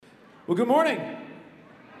Well, good morning.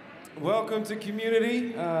 Welcome to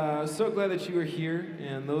Community. So glad that you are here.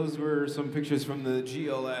 And those were some pictures from the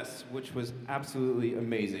GLS, which was absolutely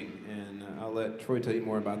amazing. And I'll let Troy tell you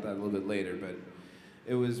more about that a little bit later. But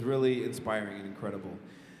it was really inspiring and incredible.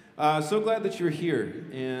 So glad that you're here.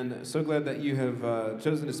 And so glad that you have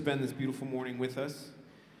chosen to spend this beautiful morning with us.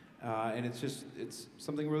 And it's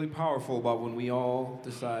something really powerful about when we all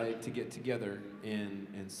decide to get together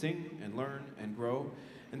and sing and learn and grow.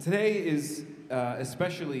 And today is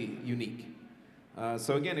especially unique.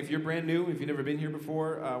 So again, if you're brand new, if you've never been here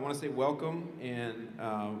before, I want to say welcome and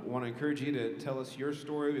want to encourage you to tell us your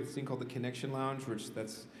story. We have this thing called the Connection Lounge, which the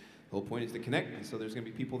whole point is to connect. And so there's going to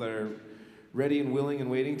be people that are ready and willing and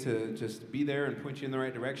waiting to just be there and point you in the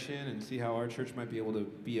right direction and see how our church might be able to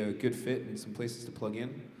be a good fit and some places to plug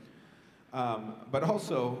in. But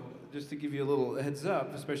also, just to give you a little heads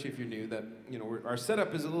up, especially if you're new, that our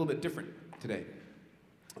setup is a little bit different today.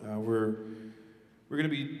 We're going to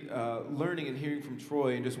be learning and hearing from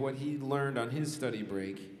Troy and just what he learned on his study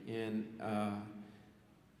break, and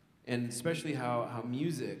especially how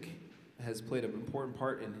music has played an important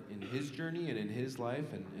part in his journey and in his life,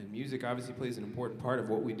 and music obviously plays an important part of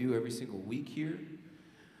what we do every single week here.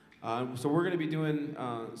 So we're going to be doing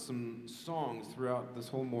some songs throughout this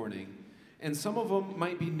whole morning, and some of them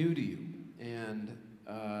might be new to you, and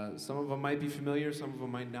some of them might be familiar, some of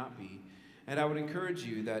them might not be. And I would encourage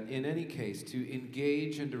you that in any case to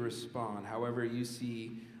engage and to respond however you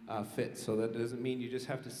see fit. So that doesn't mean you just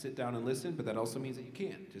have to sit down and listen, but that also means that you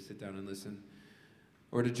can't just sit down and listen.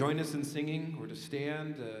 Or to join us in singing, or to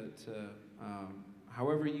stand,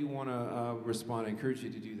 however you want to respond. I encourage you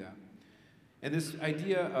to do that. And this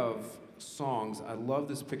idea of songs, I love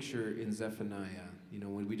this picture in Zephaniah.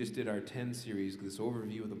 When we just did our 10 series, this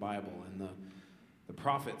overview of the Bible, and the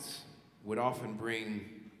prophets would often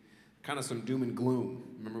bring kind of some doom and gloom.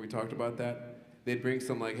 Remember we talked about that? They'd bring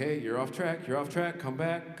some like, hey, you're off track, come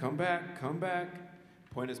back,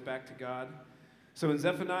 point us back to God. So in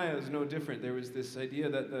Zephaniah, it was no different. There was this idea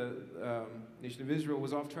that the nation of Israel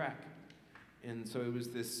was off track. And so it was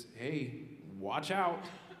this, hey, watch out.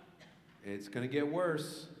 It's going to get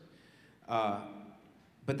worse.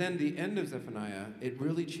 But then the end of Zephaniah, it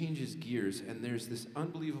really changes gears, and there's this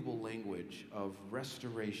unbelievable language of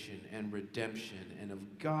restoration and redemption and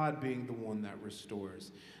of God being the one that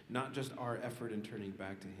restores, not just our effort in turning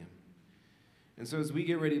back to Him. And so as we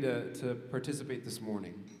get ready to participate this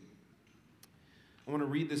morning, I want to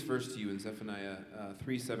read this verse to you in Zephaniah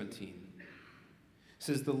 3:17. It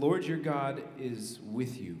says, "The Lord your God is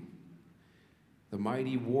with you, the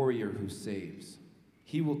mighty warrior who saves.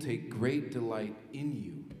 He will take great delight in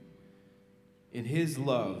you. In His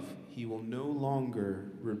love, He will no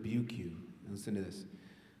longer rebuke you." And listen to this.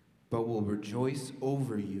 "But will rejoice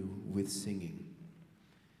over you with singing."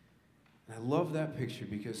 And I love that picture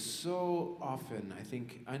because so often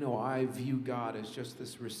I view God as just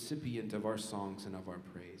this recipient of our songs and of our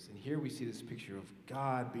praise. And here we see this picture of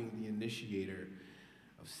God being the initiator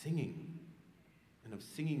of singing and of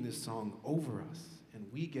singing this song over us,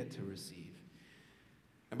 and we get to receive.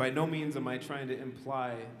 And by no means am I trying to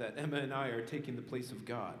imply that Emma and I are taking the place of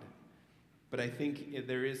God. But I think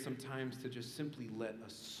there is some times to just simply let a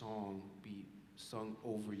song be sung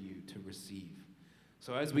over you to receive.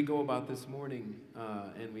 So as we go about this morning,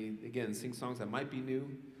 and we, again, sing songs that might be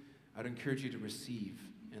new, I'd encourage you to receive.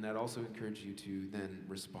 And I'd also encourage you to then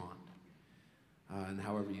respond. And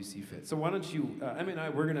however you see fit. So why don't you, Emma and I,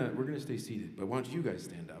 we're gonna stay seated, but why don't you guys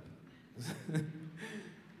stand up?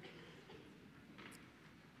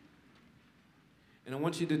 And I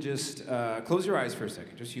want you to just close your eyes for a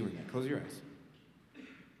second, just you and me. Close your eyes.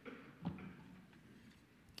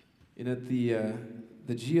 And at the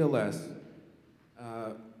GLS,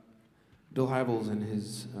 Bill Hybels and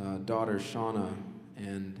his daughter Shauna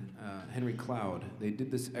and Henry Cloud, they did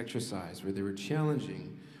this exercise where they were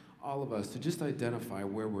challenging all of us to just identify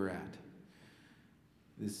where we're at.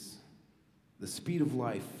 The speed of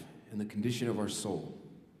life and the condition of our soul.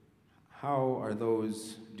 How are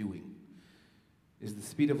those doing? Is the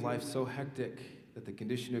speed of life so hectic that the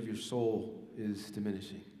condition of your soul is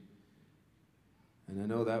diminishing? And I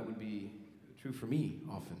know that would be true for me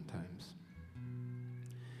oftentimes.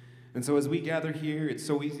 And so as we gather here, it's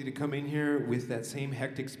so easy to come in here with that same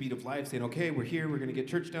hectic speed of life, saying, okay, we're here, we're going to get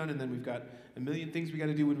church done, and then we've got a million things we got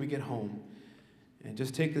to do when we get home. And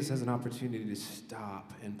just take this as an opportunity to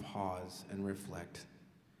stop and pause and reflect.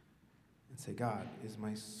 And say, God, is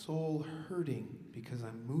my soul hurting because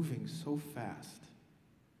I'm moving so fast?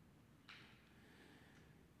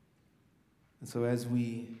 And so as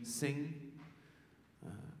we sing,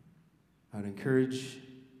 I'd encourage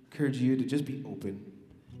you to just be open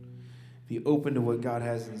Be open to what God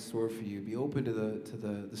has in store for you. Be open to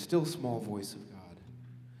the still small voice of God.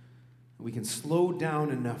 We can slow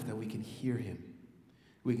down enough that we can hear him.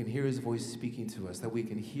 We can hear his voice speaking to us, that we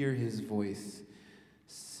can hear his voice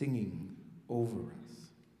singing over us.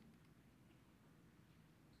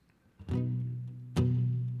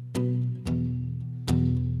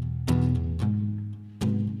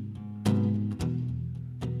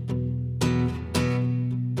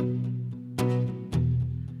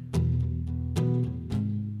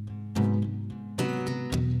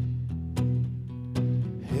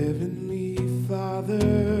 Heavenly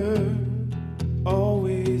Father,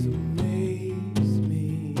 always amaze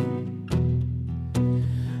me.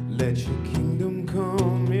 Let your kingdom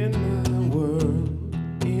come in my world,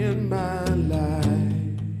 in my life.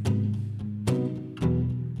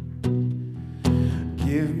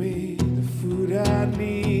 Give me the food I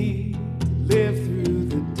need to live through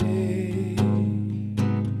the day,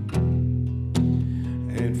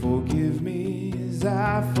 and forgive me as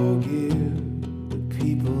I forgive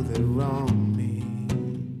people that wrong me.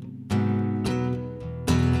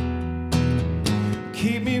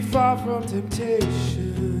 Keep me far from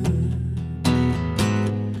temptation.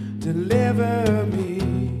 Deliver me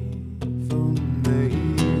from the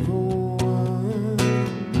evil one.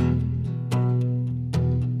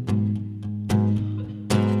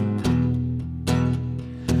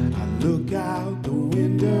 I look out the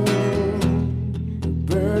window, the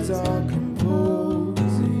birds are composing.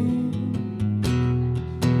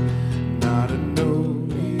 Not a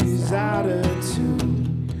note is out of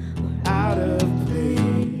tune, out of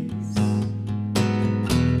place.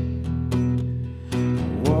 I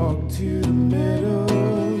walk to the meadow,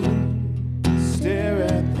 stare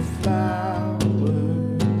at the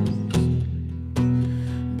flowers.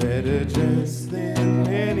 Better dressed than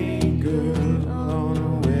any girl on a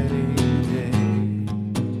wedding day.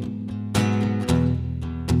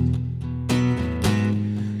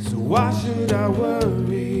 So why should I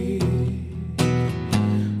worry?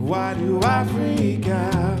 Why do I freak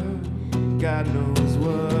out? God knows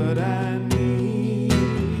what I need.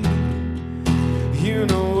 You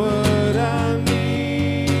know what I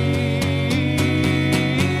need.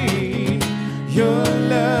 Your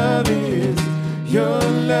love is, your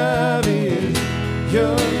love is,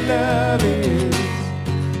 your love is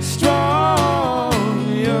strong.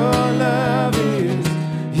 Your love is,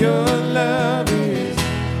 your love is,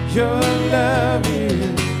 your love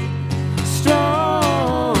is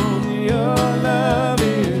strong. Your love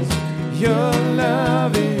is, your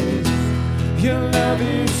love is, your love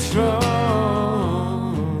is strong.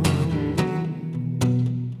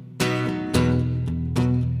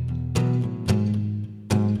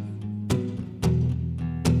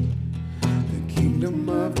 The kingdom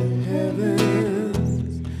of the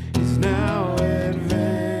heavens is now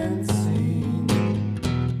advancing.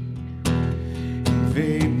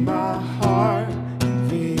 Invade my heart,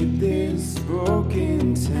 invade this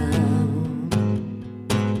broken town.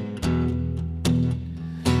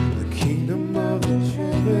 The kingdom of the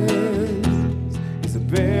heavens is a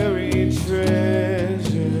buried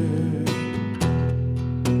treasure.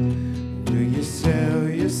 Will you sell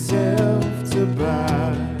yourself to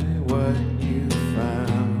buy what you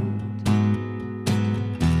found?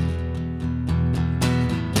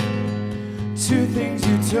 Two things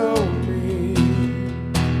you told me: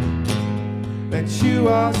 that you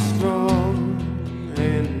are strong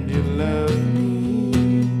and you love me.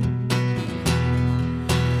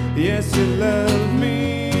 Yes, you love me.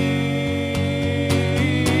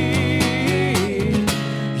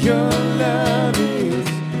 Your love is,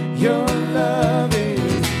 your love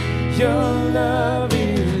is, your love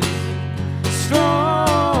is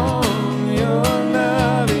strong. Your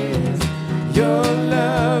love is, your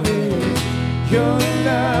love is, your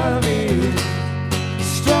love is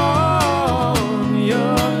strong.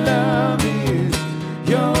 Your love is,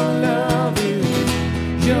 your love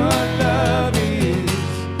is, your love is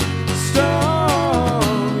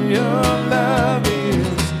strong.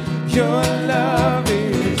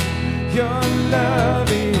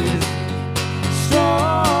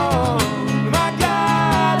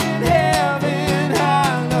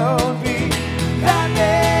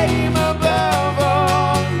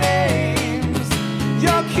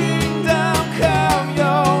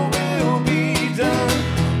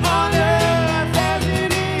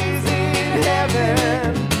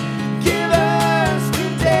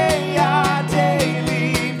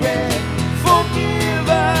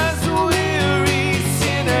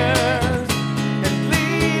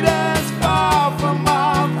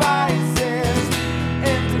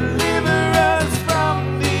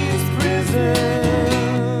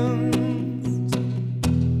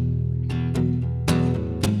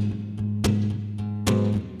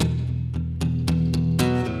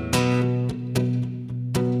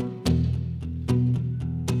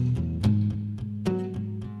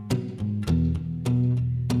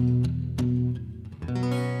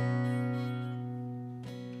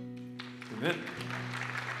 Amen.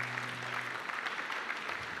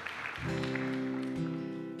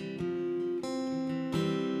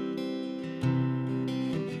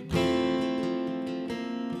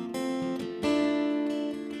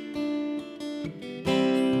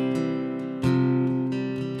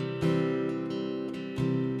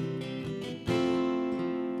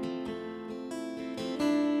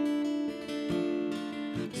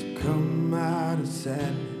 Come out of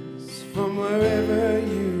sadness from wherever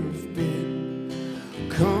you've been.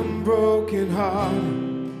 Come broken hearted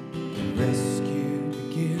and rescue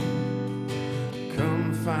begin.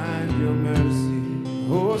 Come find your mercy,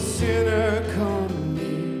 oh sinner, come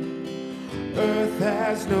near. Earth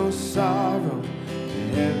has no sorrow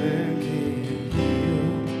that heaven can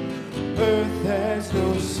heal. Earth has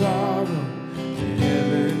no sorrow that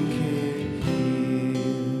heaven can heal.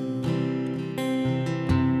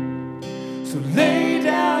 So lay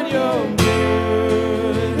down your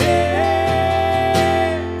burdens,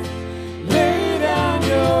 lay down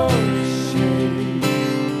your shame.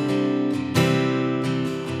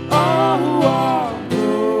 All who are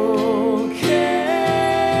broken,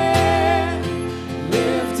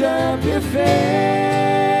 lift up your faith.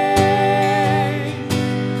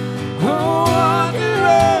 Oh,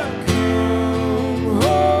 wanderer, come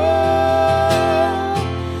home.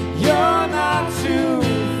 You're not too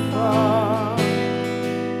far.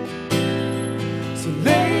 So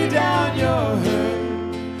lay down your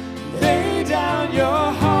hurt, lay down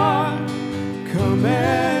your heart, come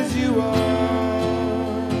as you are.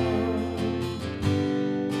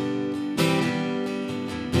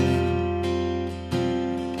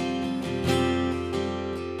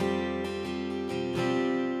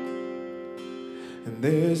 And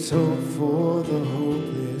there's hope for the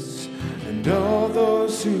hopeless and all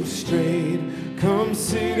those who've strayed. Come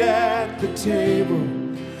sit at the table,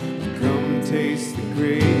 come taste the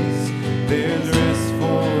grace. There's rest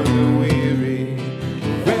for the weary,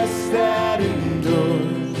 rest that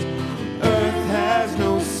endures. Earth has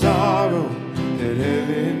no sorrow that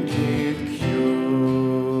heaven can't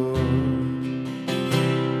cure.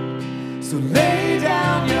 So lay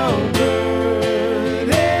down your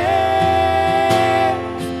burdens,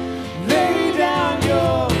 lay down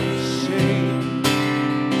your shame.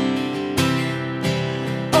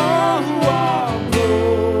 All who are broken,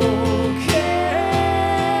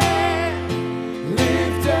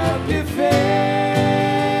 lift up your face.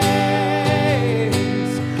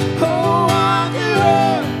 Oh,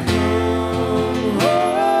 wanderer, come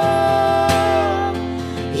home.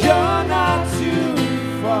 You're not too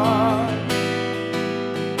far.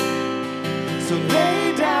 So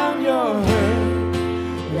lay down your hurt,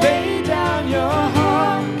 lay down your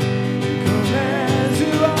heart, come as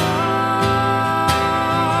you are,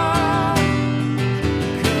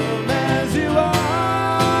 come as you are,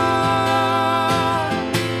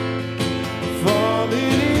 fall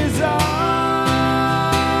in his arms,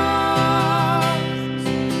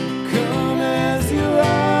 come as you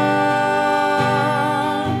are.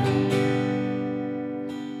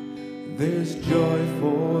 There's joy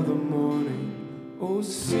for the morning, oh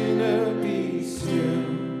sinner, be still.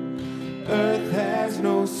 Earth has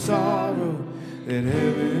no sorrow that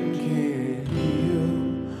heaven can't heal.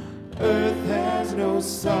 Earth has no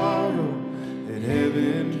sorrow that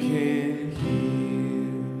heaven can't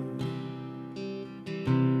heal.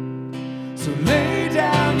 So lay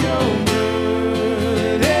down your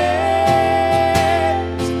burdens,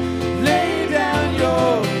 lay down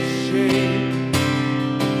your shame.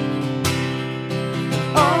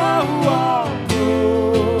 All who are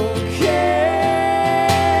broken,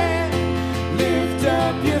 lift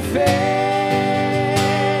up your face.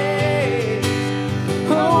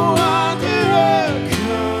 Oh, wanderer,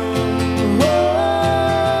 come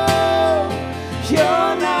home.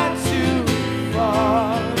 You're not too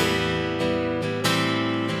far.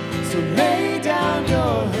 So lay down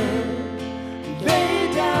your hurt, lay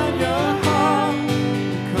down your heart,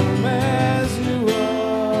 come as you are.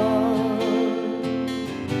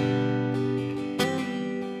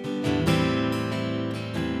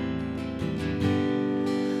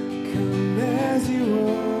 Come as you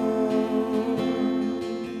are.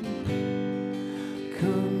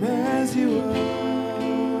 Come as you are.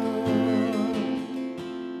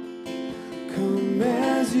 Come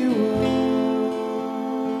as you are.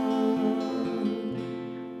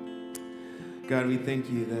 God, we thank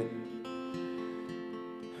you that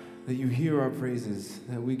you hear our praises,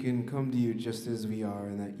 that we can come to you just as we are,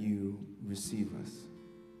 and that you receive us.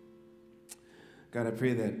 God, I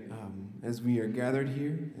pray that as we are gathered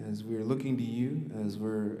here, as we are looking to you, as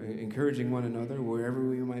we're encouraging one another, wherever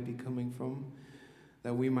we might be coming from,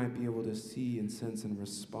 that we might be able to see and sense and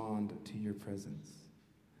respond to your presence.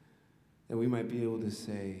 That we might be able to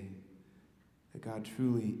say that God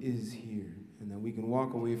truly is here, and that we can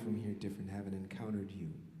walk away from here different, having encountered you.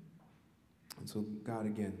 And so, God,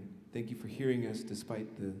 again, thank you for hearing us despite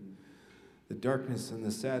the darkness and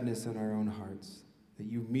the sadness in our own hearts, that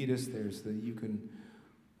you meet us there so that you can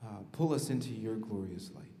pull us into your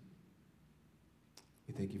glorious light.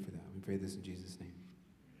 We thank you for that. We pray this in Jesus' name.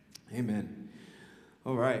 Amen.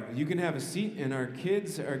 All right, you can have a seat, and our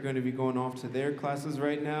kids are going to be going off to their classes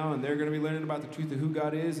right now, and they're going to be learning about the truth of who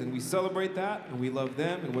God is, and we celebrate that, and we love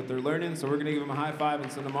them and what they're learning, so we're going to give them a high five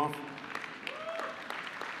and send them off.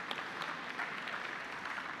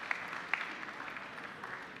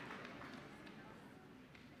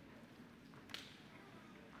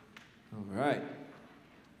 All right.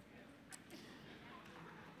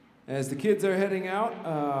 As the kids are heading out,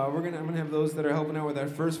 I'm gonna have those that are helping out with our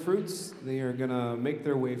first fruits. They are gonna make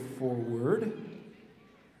their way forward.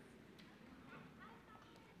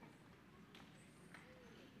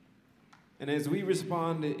 And as we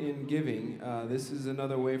respond in giving, this is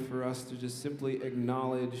another way for us to just simply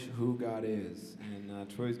acknowledge who God is. And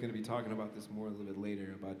Troy's going to be talking about this more a little bit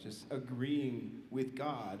later, about just agreeing with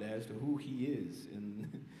God as to who he is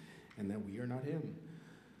and that we are not him.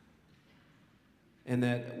 And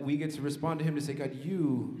that we get to respond to him to say, God,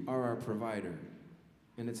 you are our provider.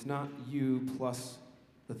 And it's not you plus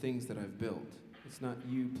the things that I've built. It's not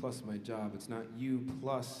you plus my job. It's not you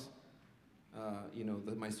plus,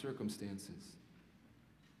 my circumstances.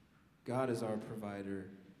 God is our provider,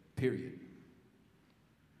 period.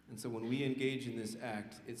 And so when we engage in this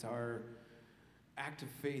act, it's our act of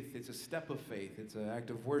faith. It's a step of faith. It's an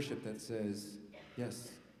act of worship that says,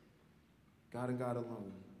 yes, God and God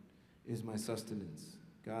alone is my sustenance.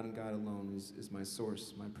 God and God alone is my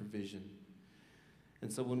source, my provision.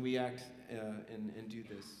 And so when we act and do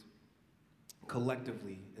this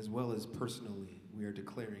collectively as well as personally, we are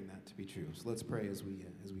declaring that to be true. So let's pray as we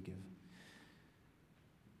give.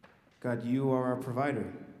 God, you are our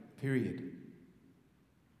provider, period.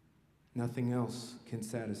 Nothing else can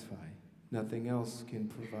satisfy. Nothing else can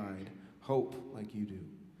provide hope like you do.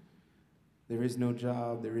 There is no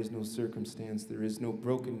job, there is no circumstance, there is no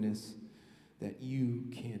brokenness that you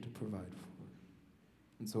can't provide for.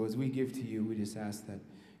 And so as we give to you, we just ask that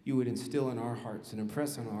you would instill in our hearts and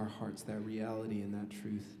impress on our hearts that reality and that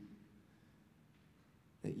truth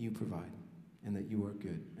that you provide and that you are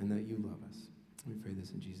good and that you love us. We pray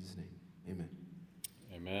this in Jesus' name. Amen.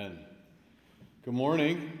 Amen. Good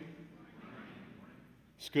morning.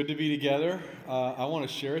 It's good to be together. I want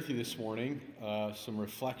to share with you this morning some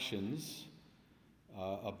reflections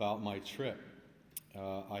about my trip.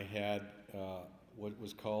 I had what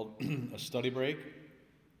was called a study break,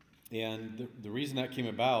 and the reason that came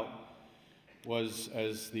about was,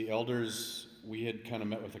 as the elders, we had kind of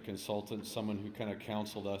met with a consultant, someone who kind of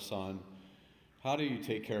counseled us on how do you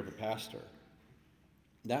take care of a pastor.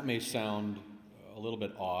 That may sound a little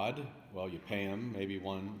bit odd. Well, you pay him, maybe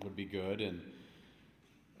one would be good, and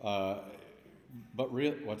but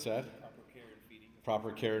what's that?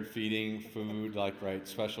 Proper care and feeding, food, right,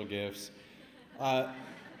 special gifts. I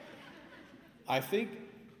think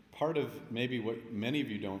part of maybe what many of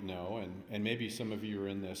you don't know, and maybe some of you are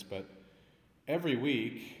in this, but every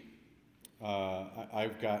week,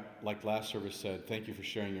 I've got, like last service said, thank you for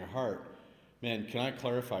sharing your heart. Man, can I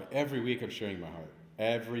clarify? Every week I'm sharing my heart.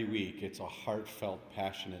 Every week it's a heartfelt,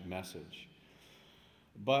 passionate message.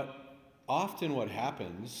 But often what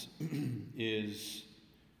happens is,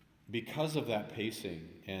 because of that pacing,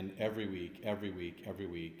 and every week,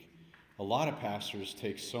 a lot of pastors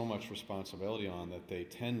take so much responsibility on that they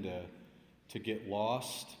tend to get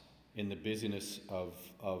lost in the busyness of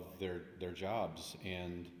their jobs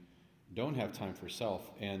and don't have time for self,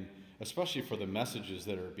 and especially for the messages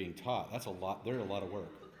that are being taught. That's a lot. They're a lot of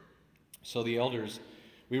work. So the elders,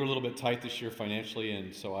 we were a little bit tight this year financially,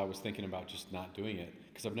 and so I was thinking about just not doing it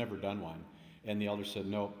because I've never done one. And the elders said,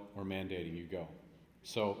 "No, we're mandating you go."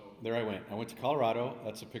 So there I went. I went to Colorado.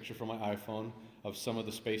 That's a picture from my iPhone of some of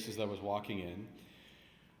the spaces that I was walking in.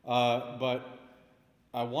 But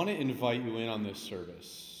I want to invite you in on this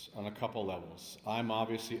service on a couple levels. I'm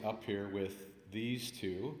obviously up here with these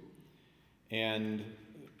two, and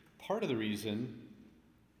part of the reason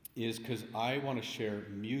is because I want to share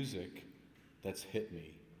music that's hit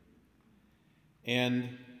me.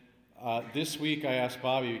 And this week I asked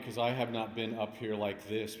Bobby, because I have not been up here like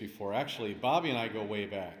this before. Actually, Bobby and I go way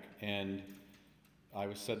back, and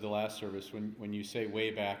I said the last service, when you say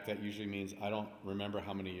way back, that usually means I don't remember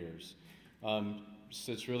how many years.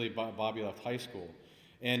 Since really Bobby left high school.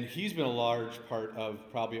 And he's been a large part of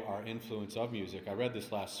probably our influence of music. I read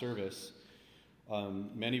this last service.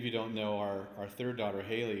 Many of you don't know our third daughter,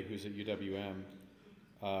 Haley, who's at UWM.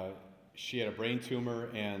 She had a brain tumor,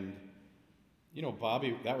 and, you know,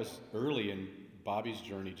 Bobby, that was early in Bobby's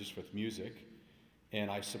journey just with music.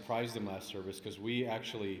 And I surprised him last service because we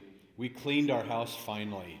cleaned our house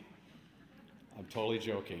finally. I'm totally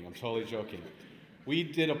joking. We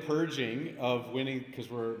did a purging of winning because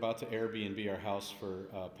we're about to Airbnb our house for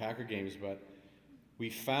Packer games, but we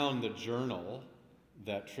found the journal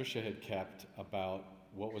that Tricia had kept about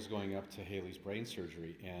what was going up to Haley's brain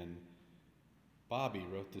surgery, and Bobby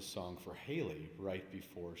wrote this song for Haley right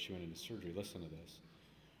before she went into surgery. Listen to this.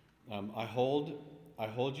 I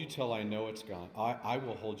hold you till I know it's gone. I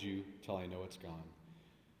will hold you till I know it's gone.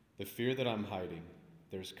 The fear that I'm hiding,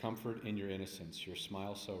 there's comfort in your innocence, your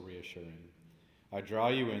smile so reassuring. I draw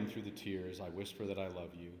you in through the tears, I whisper that I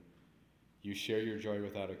love you. You share your joy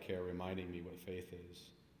without a care, reminding me what faith is.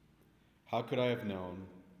 How could I have known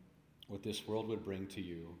what this world would bring to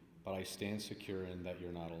you, but I stand secure in that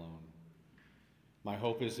you're not alone. My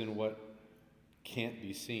hope is in what can't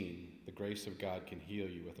be seen. The grace of God can heal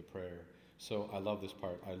you with a prayer. So I love this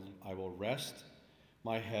part. I will rest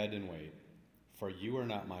my head and wait, for you are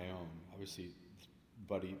not my own. Obviously,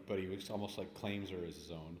 but he was almost like claims her as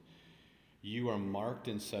his own. You are marked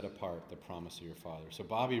and set apart, the promise of your Father. So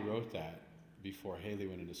Bobby wrote that before Haley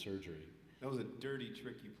went into surgery. That was a dirty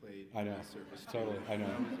trick you played. I know. Service. Totally. I know.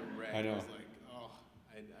 That was a wreck. I know. I was like, oh,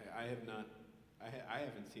 I have not, I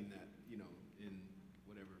haven't seen that, you know, in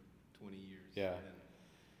whatever, 20 years. Yeah.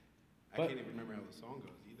 And I can't even remember how the song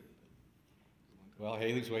goes either. Well,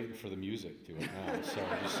 Haley's waiting for the music to it now. So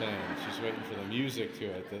I'm just saying, she's waiting for the music to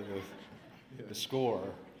it, the score.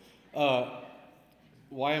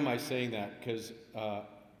 Why am I saying that? Because I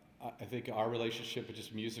think our relationship with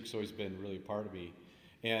just music's always been really a part of me.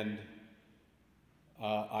 And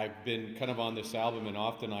I've been kind of on this album, and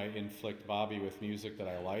often I inflict Bobby with music that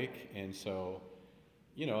I like. And so,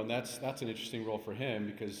 you know, and that's an interesting role for him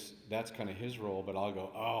because that's kind of his role. But I'll go,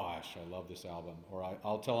 oh, gosh, I love this album. Or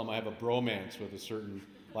I'll tell him I have a bromance with a certain,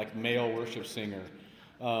 like, male worship singer.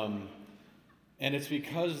 And it's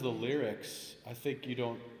because the lyrics, I think we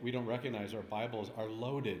don't recognize our Bibles are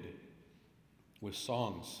loaded with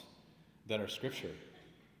songs that are scripture,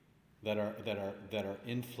 that are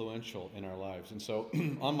influential in our lives. And so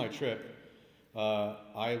on my trip,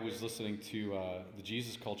 I was listening to the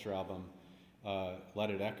Jesus Culture album, Let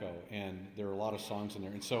It Echo, and there are a lot of songs in there.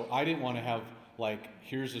 And so I didn't want to have, like,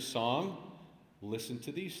 here's a song, listen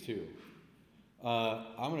to these two.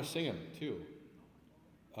 I'm going to sing them too.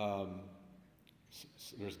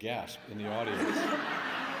 There's gasp in the audience.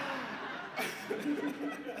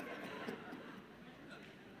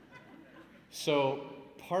 So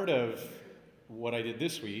part of what I did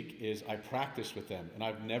this week is I practiced with them, and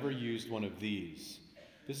I've never used one of these.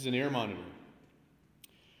 This is an ear monitor.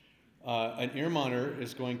 An ear monitor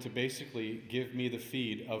is going to basically give me the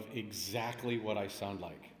feed of exactly what I sound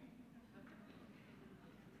like.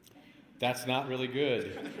 That's not really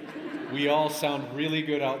good. We all sound really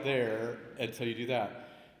good out there until you do that.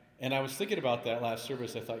 And I was thinking about that last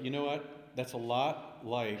service. I thought, you know what? That's a lot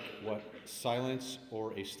like what silence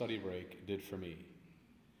or a study break did for me.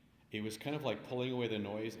 It was kind of like pulling away the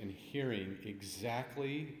noise and hearing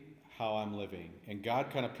exactly how I'm living. And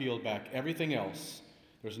God kind of peeled back everything else.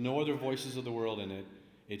 There's no other voices of the world in it.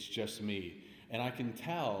 It's just me. And I can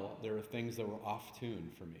tell there are things that were off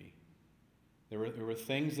tune for me. There were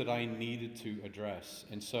things that I needed to address.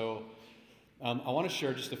 And so I want to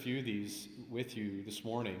share just a few of these with you this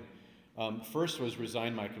morning. First was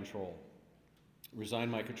Resign My Control. Resign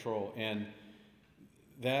My Control. And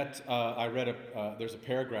that, I read, there's a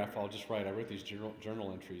paragraph I'll just write. I wrote these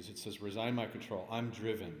journal entries. It says, Resign my control. I'm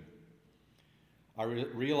driven. I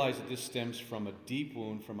realize that this stems from a deep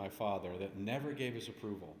wound from my father that never gave his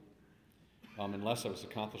approval unless I was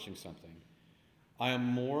accomplishing something. I am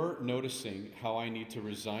more noticing how I need to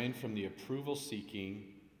resign from the approval-seeking,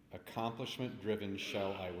 accomplishment-driven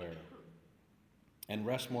shell I wear and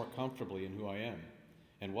rest more comfortably in who I am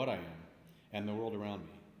and what I am and the world around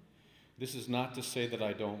me. This is not to say that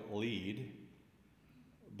I don't lead,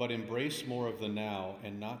 but embrace more of the now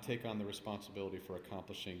and not take on the responsibility for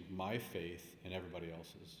accomplishing my faith and everybody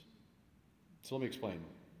else's. So let me explain.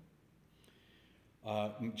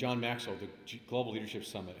 John Maxwell, the Global Leadership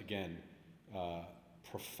Summit, again,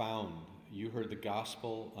 profound. You heard the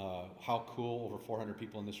gospel, how cool, over 400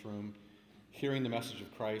 people in this room, hearing the message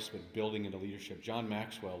of Christ, but building into leadership. John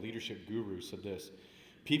Maxwell, leadership guru, said this: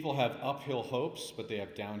 people have uphill hopes, but they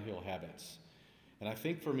have downhill habits. And I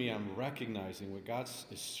think for me, I'm recognizing what God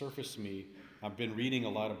has surfaced me I've been reading a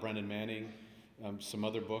lot of Brendan Manning, some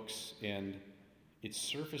other books, and it's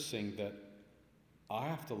surfacing that I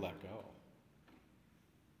have to let go.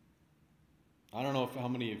 I don't know how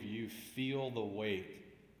many of you feel the weight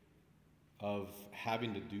of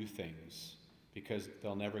having to do things because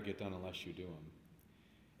they'll never get done unless you do them.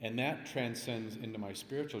 And that transcends into my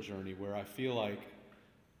spiritual journey where I feel like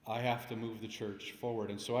I have to move the church forward.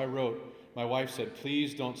 And so I wrote, my wife said,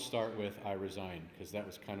 please don't start with I resign, because that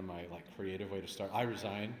was kind of my creative way to start. I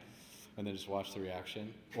resign, and then just watch the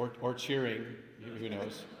reaction. Or cheering, who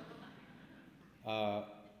knows. But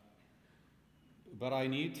I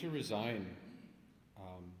need to resign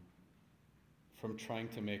from trying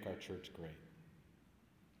to make our church great.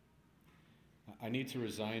 I need to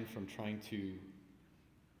resign from trying to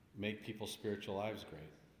make people's spiritual lives great.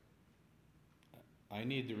 I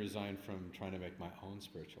need to resign from trying to make my own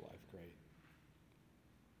spiritual life great.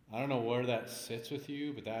 I don't know where that sits with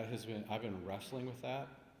you, but I've been wrestling with that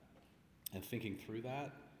and thinking through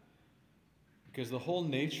that. Because the whole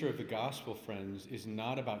nature of the gospel, friends, is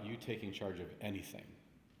not about you taking charge of anything.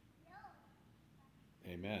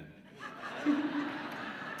 Amen.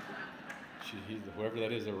 Whoever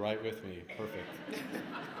that is, they're right with me. Perfect.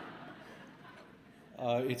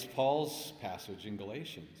 It's Paul's passage in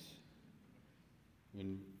Galatians.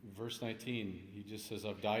 In verse 19, he just says,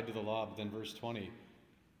 I've died to the law. But then verse 20,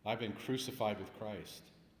 I've been crucified with Christ.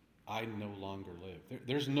 I no longer live.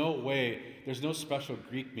 There's no way, there's no special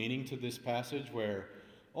Greek meaning to this passage where,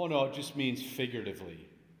 oh no, it just means figuratively.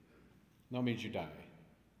 No, it means you die.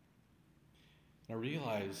 And I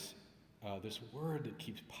realize this word that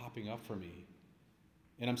keeps popping up for me.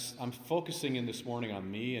 And I'm focusing in this morning on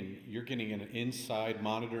me, and you're getting an inside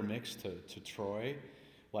monitor mix to Troy,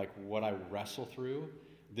 like what I wrestle through.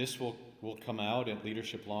 This will come out at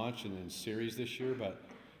Leadership Launch and in series this year, but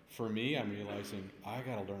for me, I'm realizing I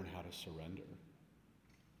got to learn how to surrender.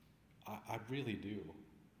 I really do.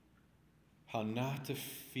 How not to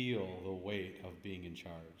feel the weight of being in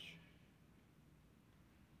charge.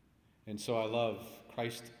 And so I love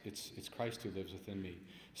Christ. It's Christ who lives within me.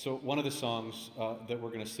 So one of the songs that we're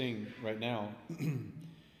going to sing right now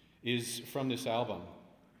is from this album,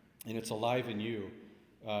 and it's Alive in You.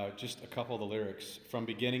 Just a couple of the lyrics. From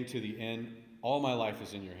beginning to the end, all my life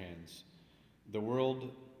is in your hands.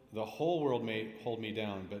 The whole world may hold me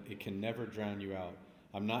down, but it can never drown you out.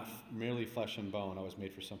 I'm not merely flesh and bone. I was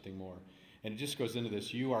made for something more. And it just goes into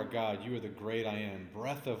this. You are God. You are the great I am.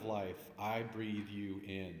 Breath of life. I breathe you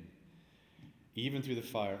in. Even through the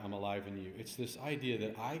fire, I'm alive in you. It's this idea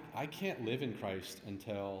that I can't live in Christ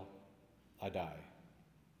until I die.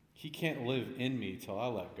 He can't live in me till I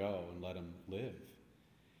let go and let him live.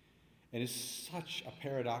 And it's such a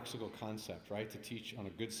paradoxical concept, right? To teach on a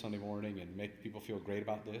good Sunday morning and make people feel great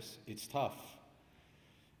about this. It's tough.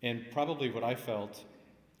 And probably what I felt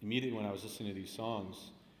immediately when I was listening to these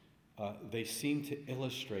songs, they seem to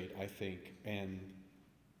illustrate, I think, and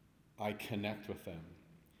I connect with them.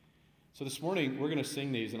 So this morning, we're going to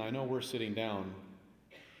sing these, and I know we're sitting down,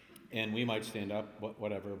 and we might stand up,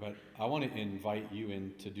 whatever, but I want to invite you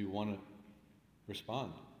in to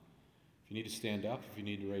respond. If you need to stand up, if you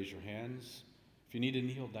need to raise your hands, if you need to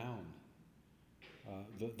kneel down.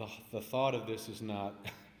 The thought of this is not,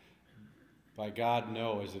 by God,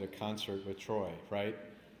 no, is it a concert with Troy, right?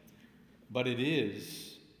 But it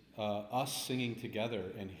is us singing together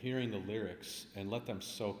and hearing the lyrics and let them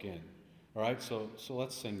soak in. All right, so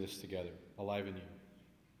let's sing this together, Alive in You.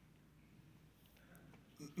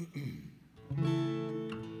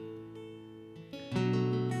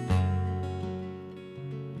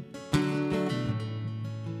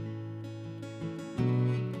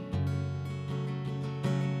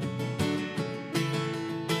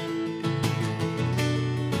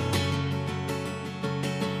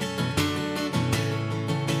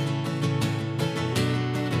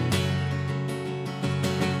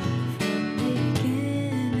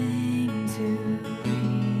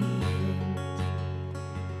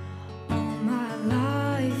 My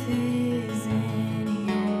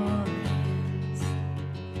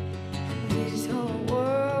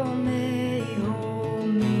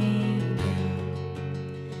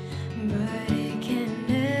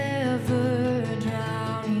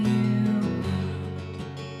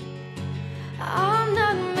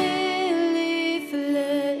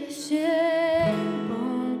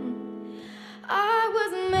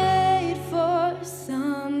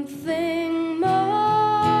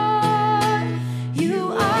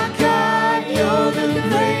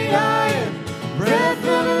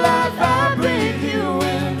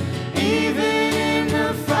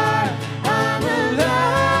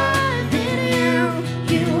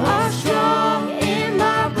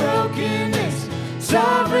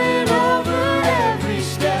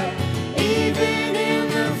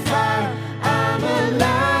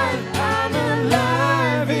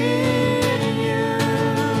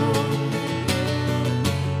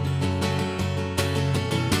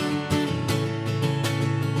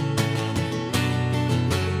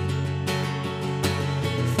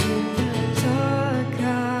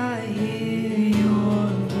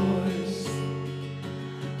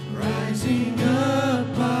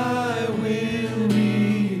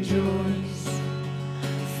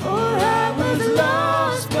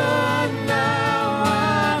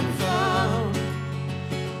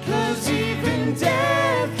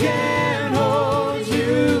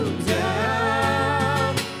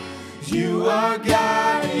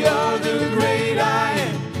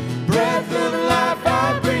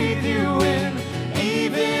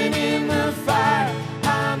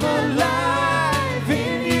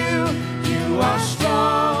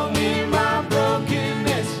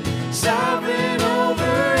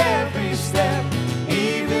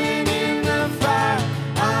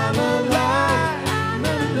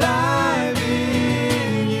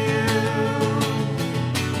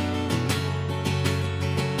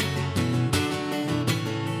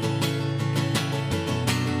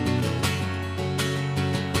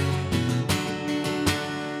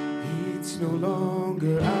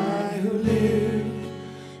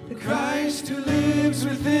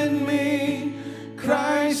within me,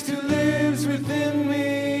 Christ who lives within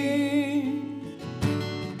me.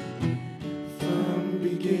 From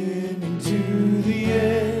beginning to the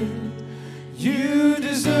end, you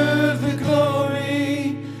deserve the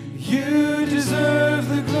glory, you deserve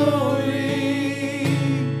the glory.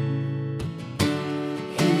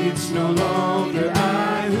 It's no longer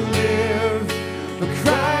I who live, but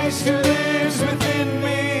Christ who lives within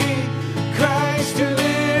me, Christ who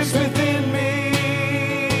lives within me.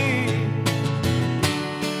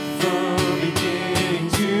 From beginning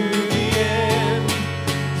to the end,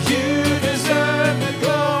 you deserve the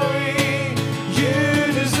glory, you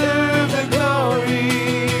deserve the glory.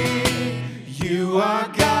 You are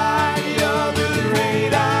God, you're the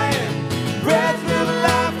great I am, breath of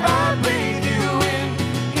life I breathe you in,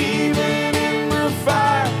 even in the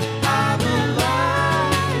fire I'm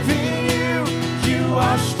alive in you. You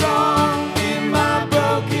are strong in my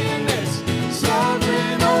brokenness,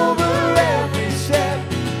 sovereign over every step,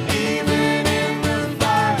 even in the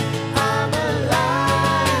fire I'm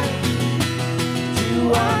alive.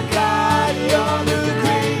 You are God, you're the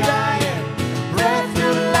great I am, breath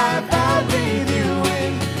of life I breathe you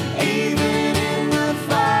in, even in the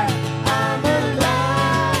fire I'm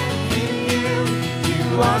alive in you. You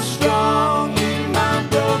are strong in my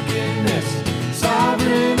brokenness,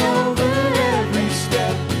 sovereign over every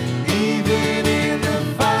step, even in the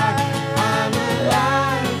fire I'm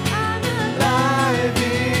alive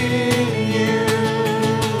in you.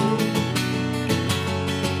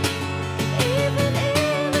 Even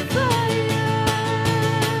in the fire,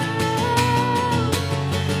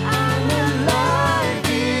 I'm alive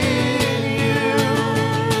in you.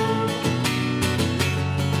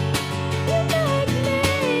 You make me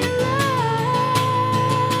alive.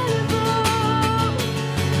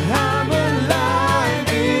 I'm alive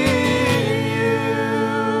in you.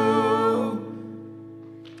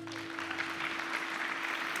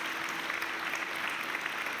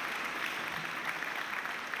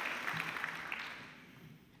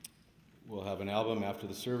 We'll have an album after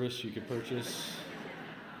the service you could purchase.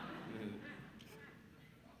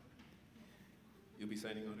 You'll be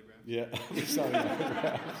signing autographs? Yeah, I'll be signing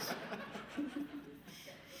autographs.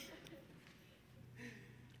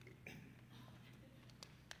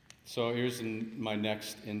 So here's my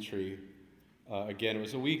next entry. Again, it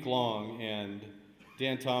was a week long, and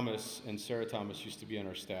Dan Thomas and Sarah Thomas used to be on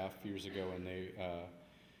our staff years ago, and they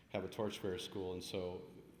have a torchbearer school, and so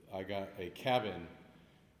I got a cabin.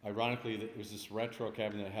 Ironically, it was this retro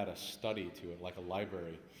cabin that had a study to it, like a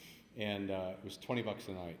library, and it was $20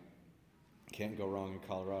 a night. Can't go wrong in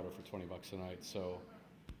Colorado for $20 a night, so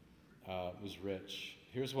it was rich.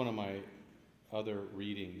 Here's one of my other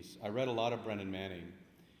readings. I read a lot of Brennan Manning,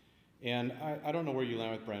 and I don't know where you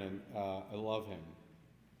land with Brennan. I love him.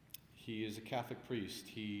 He is a Catholic priest.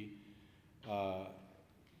 He kind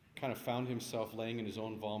of found himself laying in his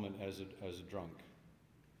own vomit as a drunk,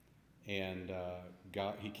 and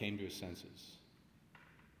he came to his senses.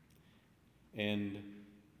 And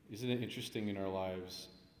isn't it interesting in our lives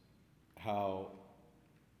how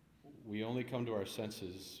we only come to our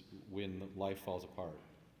senses when life falls apart?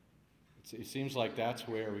 It seems like that's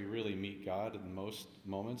where we really meet God in most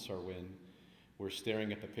moments, or when we're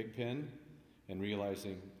staring at the pig pen and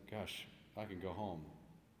realizing, gosh, I can go home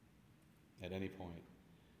at any point.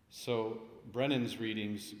 So Brennan's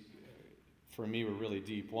readings for me were really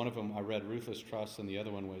deep. One of them, I read Ruthless Trust, and the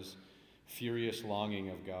other one was Furious Longing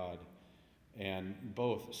of God. And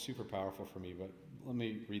both super powerful for me, but let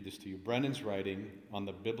me read this to you. Brennan's writing on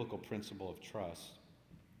the biblical principle of trust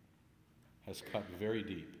has cut very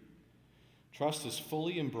deep. Trust is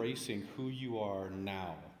fully embracing who you are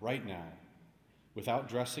now, right now, without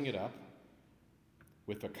dressing it up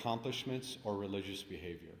with accomplishments or religious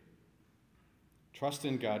behavior. Trust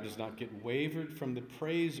in God does not get wavered from the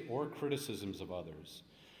praise or criticisms of others.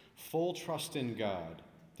 Full trust in God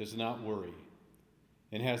does not worry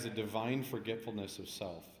and has a divine forgetfulness of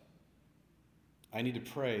self. I need to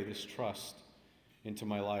pray this trust into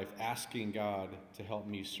my life, asking God to help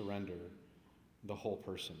me surrender the whole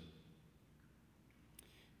person.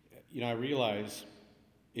 You know, I realize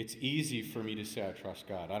it's easy for me to say I trust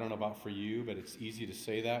God. I don't know about for you, but it's easy to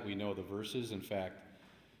say that. We know the verses. In fact,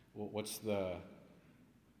 what's the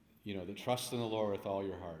trust in the Lord with all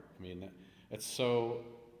your heart. I mean, it's so,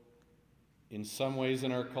 in some ways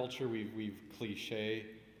in our culture, we've cliche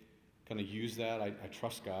kind of used that. I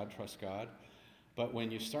trust God. But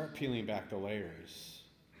when you start peeling back the layers,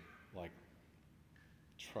 like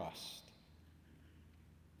trust,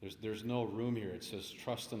 there's no room here. It says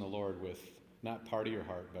trust in the Lord with not part of your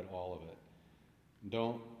heart, but all of it.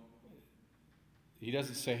 He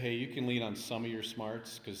doesn't say, hey, you can lean on some of your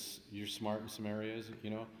smarts because you're smart in some areas,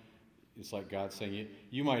 you know. It's like God saying,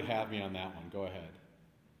 you might have me on that one, go ahead.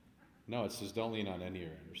 No, it says don't lean on any of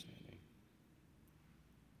your understanding.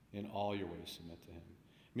 In all your ways submit to him.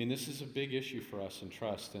 I mean, this is a big issue for us in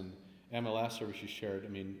trust. And Emma, last service you shared, I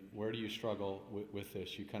mean, where do you struggle with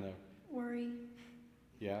this? You kind of... Worry.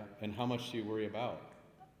 Yeah? And how much do you worry about?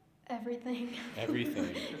 Everything.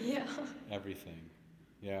 Everything. Yeah. Everything.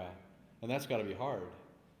 Yeah. And that's got to be hard.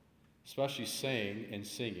 Especially saying and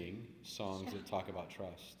singing songs that talk about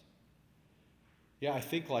trust. Yeah, I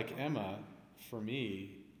think like Emma, for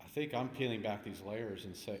me, I think I'm peeling back these layers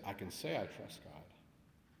and I can say I trust God.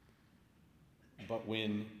 But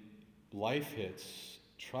when life hits,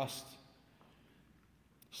 trust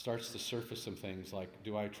starts to surface some things like,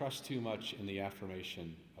 do I trust too much in the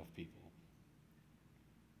affirmation of people?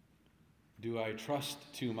 Do I trust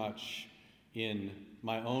too much in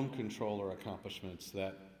my own control or accomplishments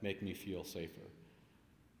that make me feel safer?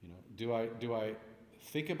 You know, do I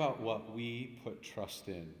think about what we put trust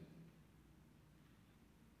in?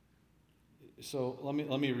 So let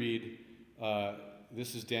me read.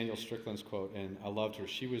 This is Daniel Strickland's quote, and I loved her.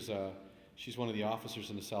 She's one of the officers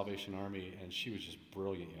in the Salvation Army, and she was just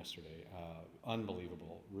brilliant yesterday.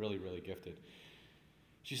 Unbelievable, really, really gifted.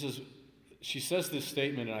 She says this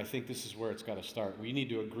statement, and I think this is where it's got to start. We need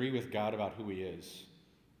to agree with God about who he is.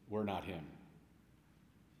 We're not him.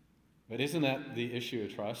 But isn't that the issue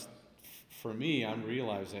of trust? For me, I'm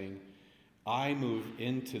realizing I move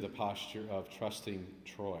into the posture of trusting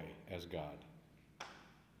Troy as God.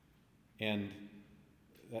 And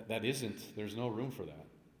that isn't, there's no room for that.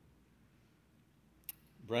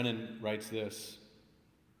 Brennan writes this,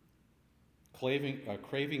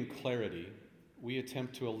 craving clarity, we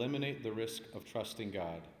attempt to eliminate the risk of trusting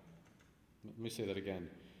God. Let me say that again.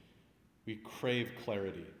 We crave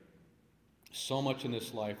clarity. So much in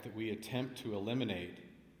this life that we attempt to eliminate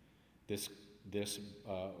this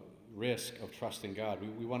risk of trusting God.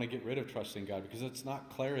 We want to get rid of trusting God because it's not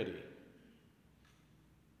clarity.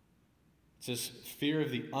 It says, fear of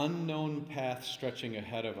the unknown path stretching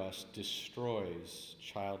ahead of us destroys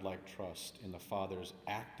childlike trust in the Father's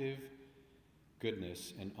active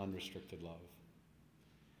goodness and unrestricted love.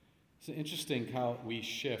 It's interesting how we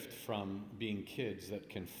shift from being kids that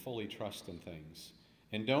can fully trust in things.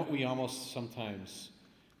 And don't we almost sometimes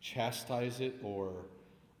chastise it or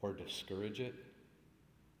discourage it?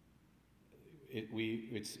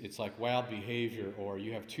 It's like wild behavior, or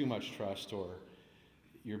you have too much trust, or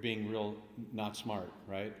you're being real not smart,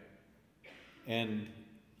 right? And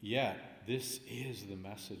yet, this is the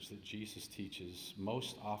message that Jesus teaches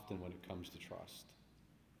most often when it comes to trust.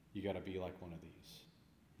 You got to be like one of these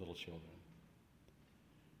little children.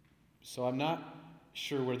 So I'm not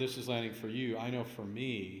sure where this is landing for you. I know for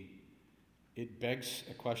me, it begs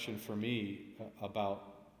a question for me about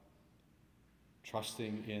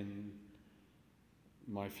trusting in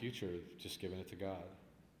my future, just giving it to God.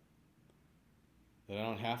 That I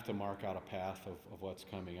don't have to mark out a path of what's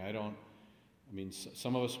coming.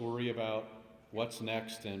 Some of us worry about what's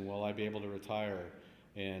next and will I be able to retire?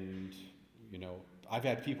 And, I've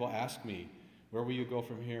had people ask me, where will you go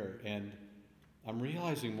from here? And I'm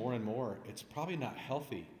realizing more and more, it's probably not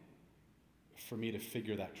healthy for me to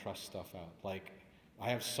figure that trust stuff out. Like,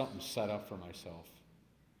 I have something set up for myself.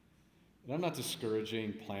 And I'm not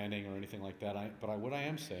discouraging planning or anything like that, but what I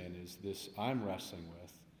am saying is this, I'm wrestling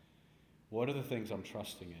with, what are the things I'm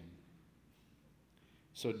trusting in?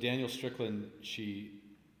 So Daniel Strickland, she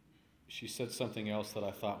said something else that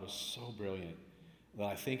I thought was so brilliant, that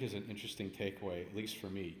I think is an interesting takeaway, at least for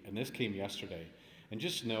me. And this came yesterday. And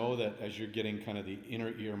just know that as you're getting kind of the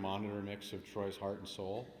inner ear monitor mix of Troy's heart and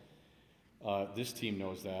soul, this team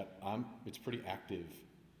knows that. It's pretty active.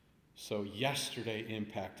 So yesterday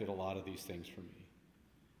impacted a lot of these things for me.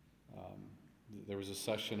 There was a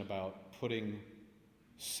session about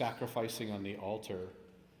sacrificing on the altar,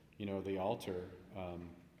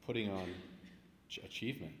 putting on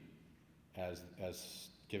achievement as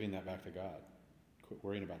giving that back to God. Quit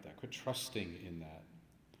worrying about that. Quit trusting in that.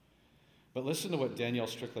 But listen to what Danielle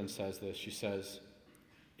Strickland says this. She says,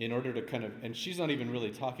 in order to and she's not even really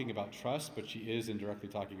talking about trust, but she is indirectly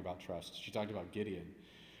talking about trust. She talked about Gideon.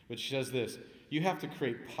 But she says this, you have to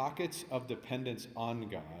create pockets of dependence on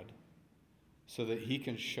God so that he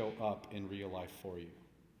can show up in real life for you.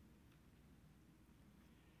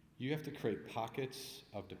 You have to create pockets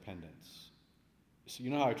of dependence. So you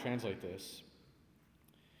know how I translate this?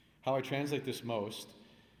 How I translate this most,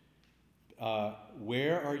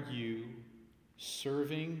 where are you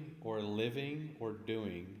serving or living or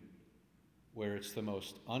doing where it's the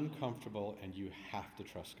most uncomfortable and you have to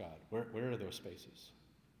trust God? Where are those spaces?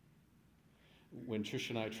 When Trish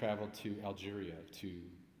and I traveled to Algeria, to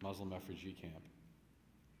Muslim refugee camp,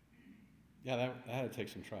 yeah, that had to take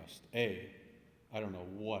some trust. I don't know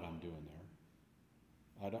what I'm doing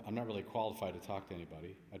there. I'm not really qualified to talk to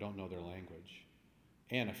anybody. I don't know their language.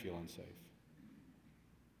 And I feel unsafe.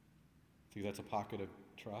 I think that's a pocket of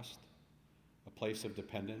trust, a place of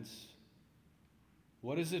dependence.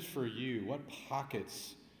 What is it for you? What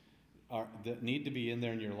pockets that need to be in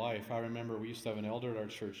there in your life? I remember we used to have an elder at our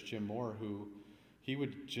church, Jim Moore, who he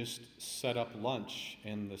would just set up lunch,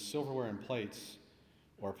 and the silverware and plates,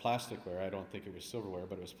 or plasticware, I don't think it was silverware,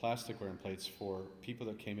 but it was plasticware and plates for people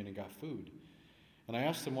that came in and got food. And I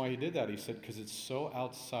asked him why he did that. He said, because it's so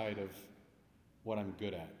outside of what I'm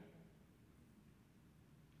good at.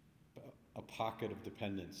 A pocket of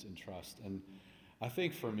dependence and trust. And I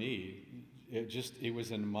think for me, it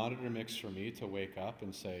was a monitor mix for me to wake up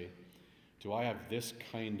and say, do I have this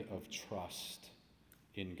kind of trust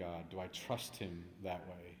in God? Do I trust him that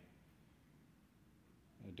way?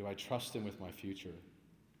 Do I trust him with my future?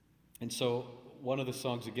 And so one of the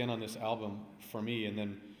songs, again, on this album for me, and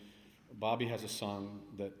then Bobby has a song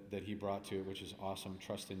that he brought to it, which is awesome,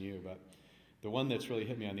 Trust in You. But the one that's really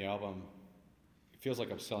hit me on the album, it feels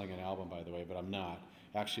like I'm selling an album, by the way, but I'm not.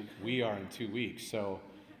 Actually, we are in 2 weeks. So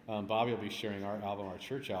Bobby will be sharing our album, our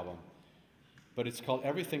church album. But it's called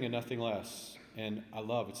Everything and Nothing Less. And I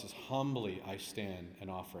love it. It says, humbly I stand an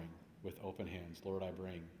offering with open hands. Lord, I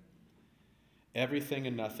bring everything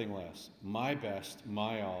and nothing less. My best,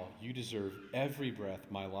 my all. You deserve every breath,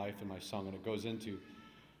 my life and my song. And it goes into,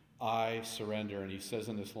 I surrender. And he says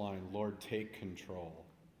in this line, Lord, take control.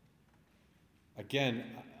 Again,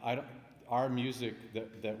 our music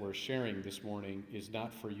that we're sharing this morning is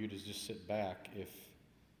not for you to just sit back. If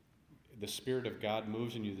the Spirit of God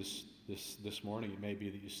moves in you this morning, it may be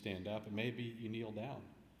that you stand up. It may be you kneel down.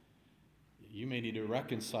 You may need to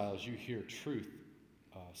reconcile as you hear truth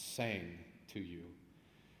sang to you.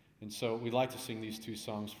 And so we'd like to sing these two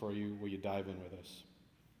songs for you. Will you dive in with us?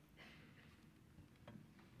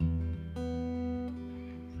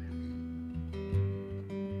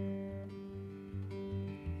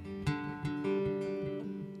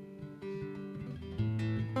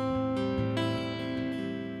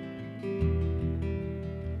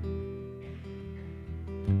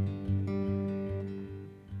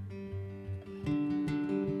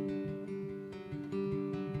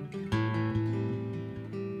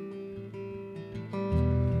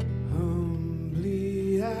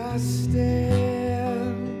 I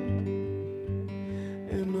stand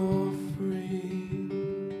an offering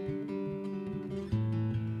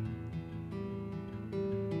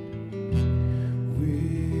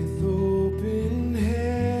with open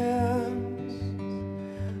hands,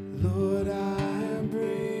 Lord, I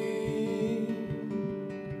bring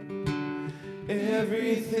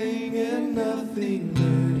everything and nothing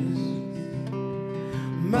less,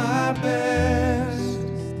 my best.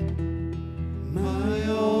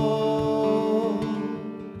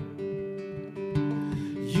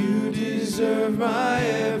 Deserve my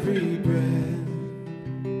every breath,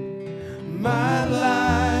 my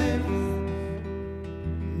life,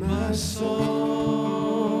 my song.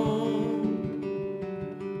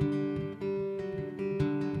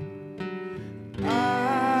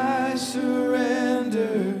 I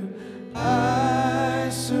surrender all. I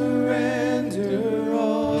surrender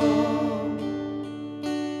all.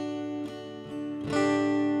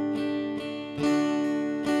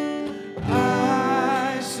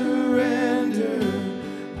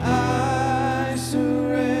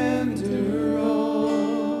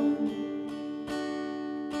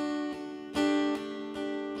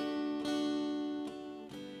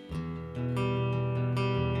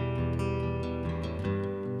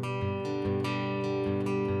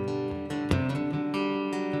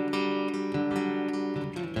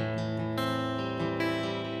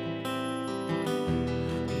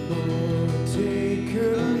 Lord, take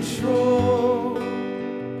control.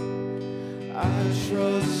 I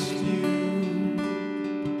trust you.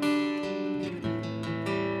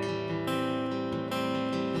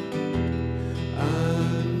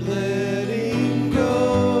 I'm letting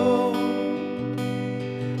go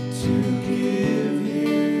to give you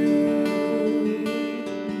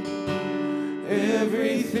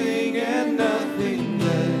everything and nothing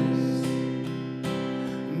less,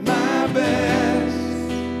 my best,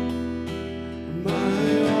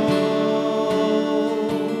 my all.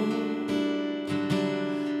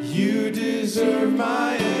 You deserve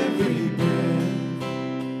my every breath,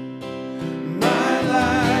 my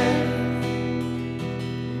life,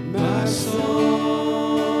 my song.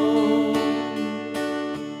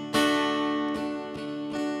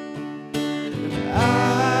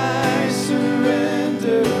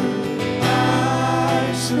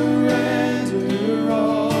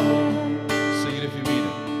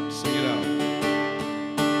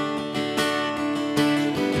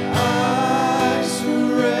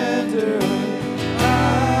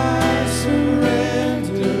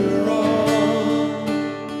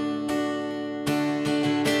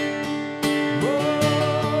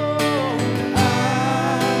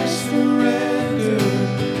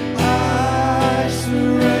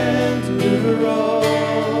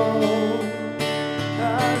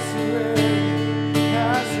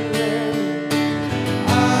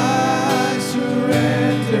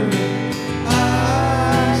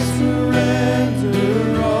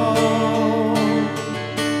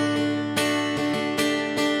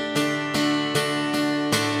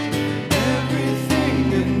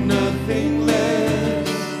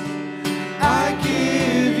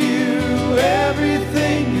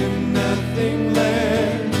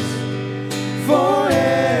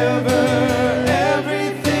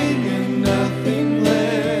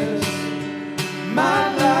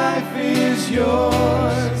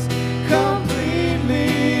 yours,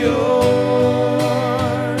 completely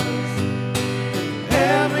yours.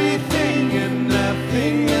 Everything and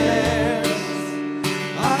nothing less.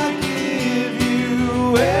 I give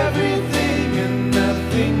you everything and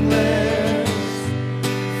nothing less.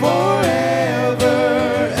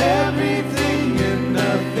 Forever, everything and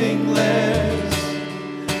nothing less.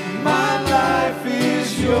 My life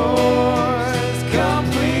is yours,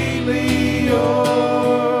 completely yours.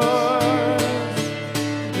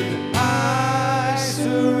 I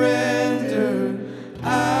surrender all.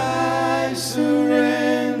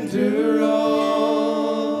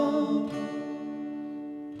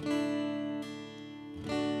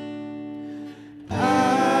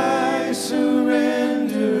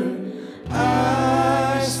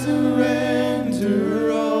 I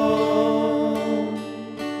surrender all.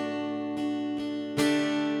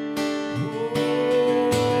 Oh,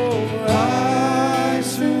 I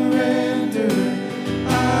surrender all.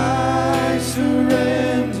 I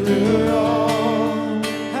surrender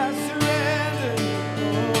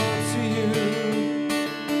all to you.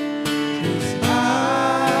 'Cause I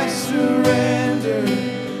surrender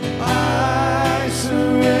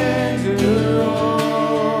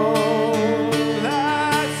all. I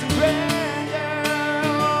surrender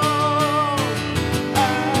all.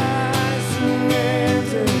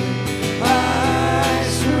 I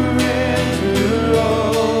surrender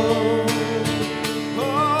all.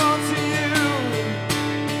 All to you.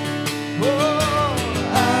 Oh,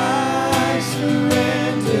 I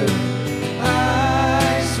surrender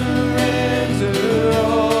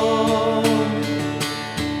all.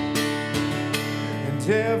 And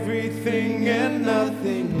everything and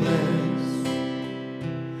nothing less.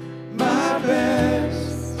 My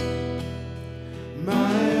best,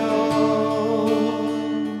 my all.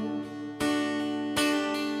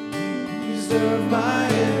 You deserve my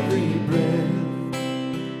every breath,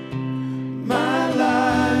 my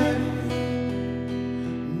life,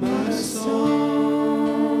 my song.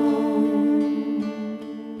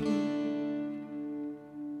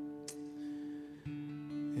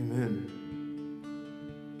 Amen.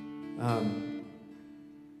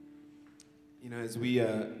 As we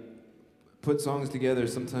put songs together,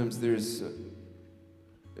 sometimes there's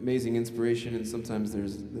amazing inspiration, and sometimes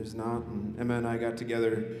there's not. And Emma and I got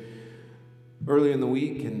together early in the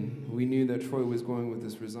week, and we knew that Troy was going with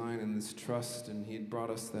this resign and this trust, and he had brought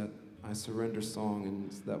us that I Surrender song,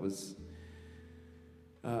 and that was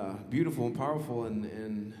beautiful and powerful.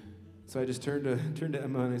 And so I just turned to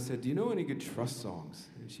Emma and I said, "Do you know any good trust songs?"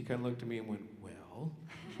 And she kind of looked at me and went, "Well."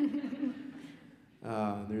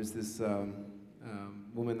 There's this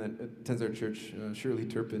woman that attends our church, Shirley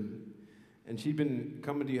Turpin, and she'd been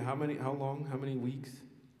coming to you how many weeks?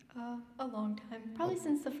 A long time. Probably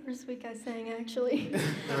since the first week I sang, actually.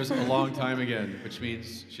 There was a long time again, which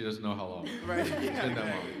means she doesn't know how long. Right. It's been that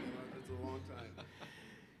long. That's a long time.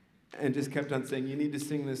 And just kept on saying, "You need to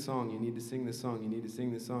sing this song, you need to sing this song, you need to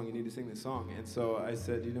sing this song, you need to sing this song." And so I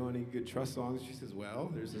said, "You know any good trust songs?" She says, "Well,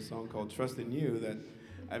 there's a song called Trust in You that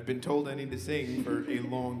I've been told I need to sing for a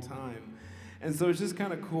long time." And so it's just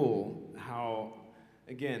kind of cool how,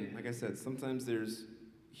 again, like I said, sometimes there's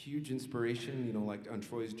huge inspiration, like on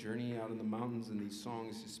Troy's journey out in the mountains, and these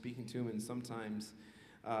songs just speaking to him, and sometimes,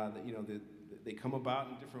 they come about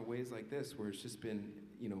in different ways like this, where it's just been,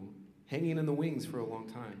 hanging in the wings for a long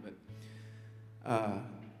time. But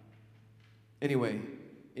anyway,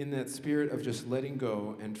 in that spirit of just letting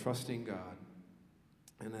go and trusting God,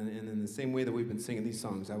 and in the same way that we've been singing these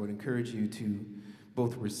songs, I would encourage you to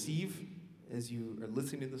both receive as you are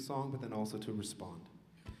listening to the song, but then also to respond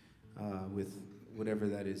with whatever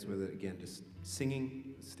that is, whether, again, just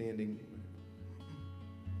singing, standing.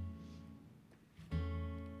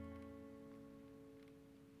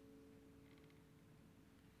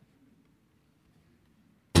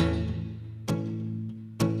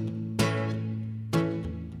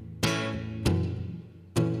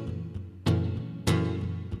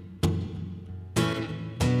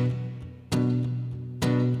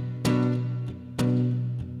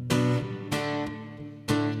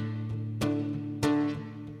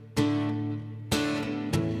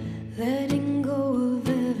 Let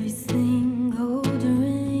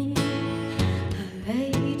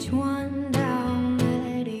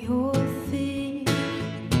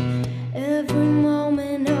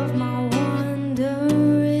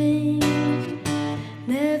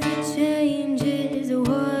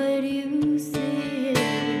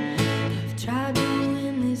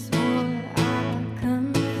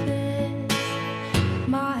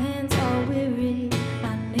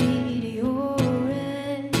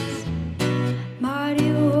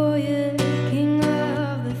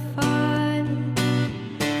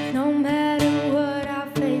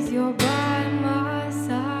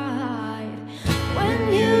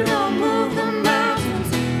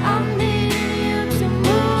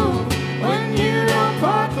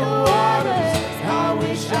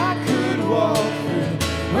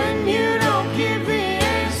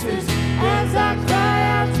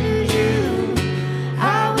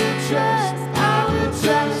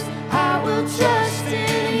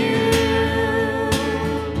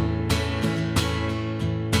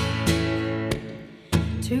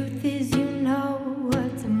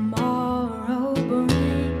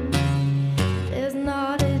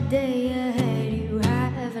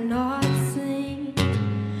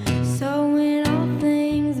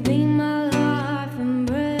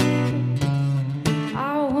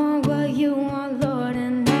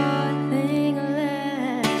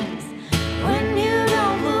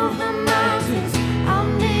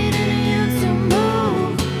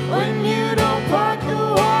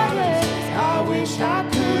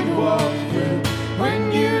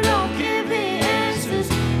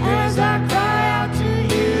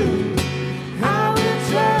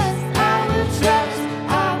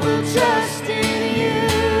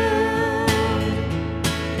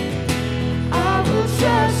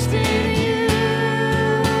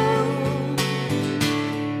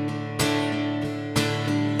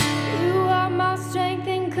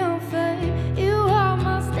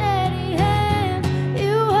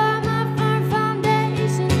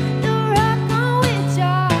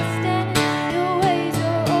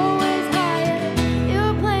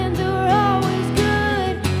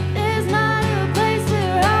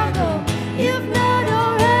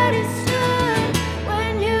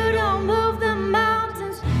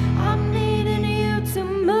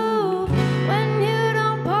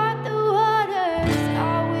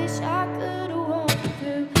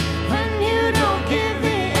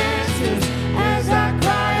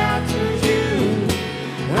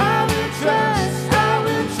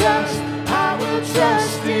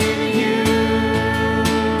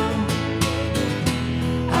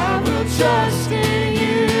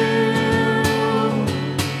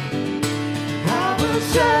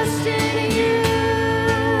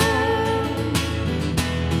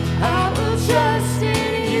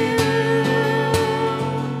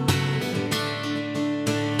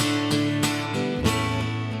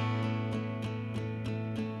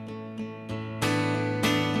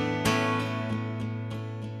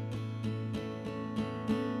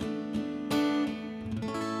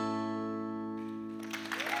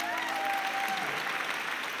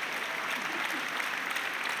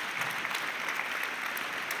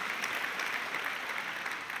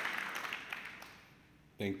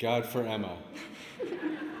Thank God for Emma.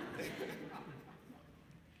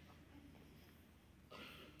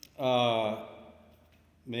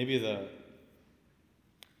 Maybe the,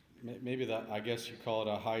 I guess you call it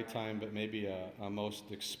a high time, but maybe a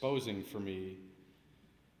most exposing for me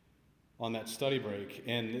on that study break.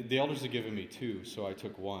 And the elders had given me 2, so I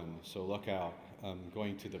took 1. So look out. I'm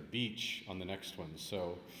going to the beach on the next one.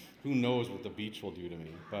 So who knows what the beach will do to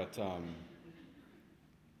me. But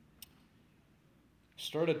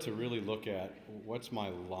started to really look at what's my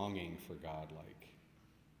longing for God like.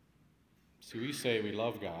 See, we say we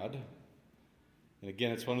love God. And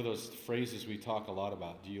again, it's one of those phrases we talk a lot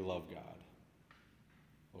about. Do you love God?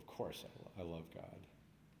 Of course I love God.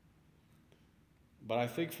 But I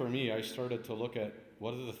think for me, I started to look at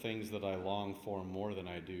what are the things that I long for more than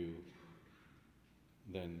I do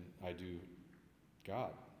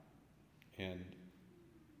God. And,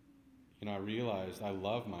 I realized I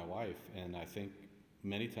love my wife, and I think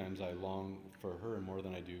many times I long for her more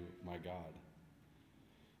than I do my God.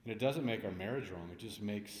 And it doesn't make our marriage wrong. It just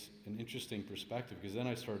makes an interesting perspective, because then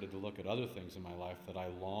I started to look at other things in my life that I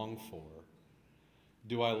long for.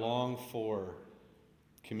 Do I long for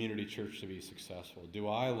community church to be successful? Do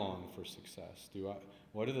I long for success?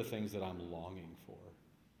 What are the things that I'm longing for?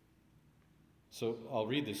 So I'll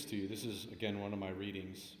read this to you. This is, again, one of my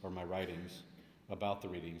readings, or my writings, about the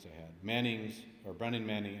readings I had. Brennan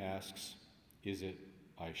Manning asks, is it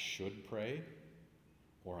I should pray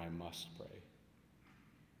or I must pray?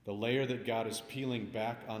 The layer that God is peeling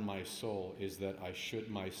back on my soul is that I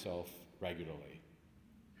should myself regularly.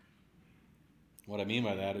 What I mean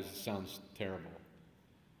by that is it sounds terrible.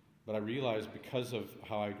 But I realize because of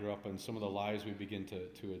how I grew up and some of the lies we begin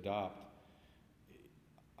to adopt,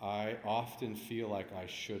 I often feel like I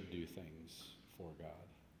should do things for God.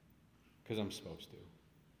 Because I'm supposed to.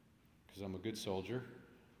 Because I'm a good soldier,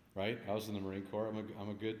 right? I was in the Marine Corps. I'm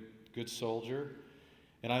a good soldier.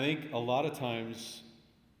 And I think a lot of times,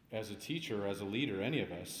 as a teacher, as a leader, any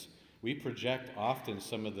of us, we project often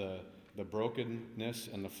some of the brokenness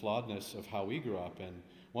and the flawedness of how we grew up. And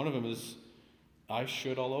one of them is, I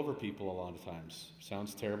should all over people a lot of times.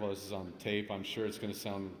 Sounds terrible. This is on tape. I'm sure it's going to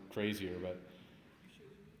sound crazier, but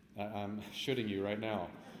I'm shooting you right now.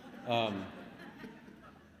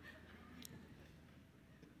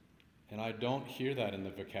 And I don't hear that in the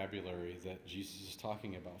vocabulary that Jesus is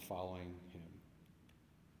talking about following him.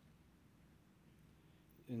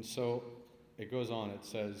 And so it goes on. It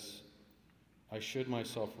says, I should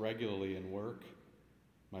myself regularly in work,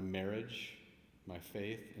 my marriage, my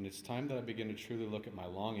faith, and it's time that I begin to truly look at my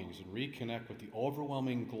longings and reconnect with the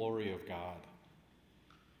overwhelming glory of God.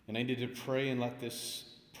 And I need to pray and let this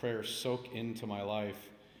prayer soak into my life.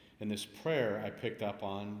 And this prayer I picked up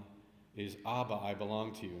on is, Abba, I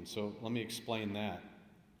belong to you. And so let me explain that.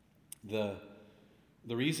 The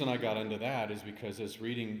reason I got into that is because as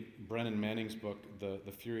reading Brennan Manning's book,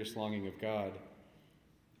 The Furious Longing of God,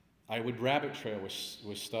 I would rabbit trail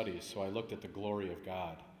with studies. So I looked at the glory of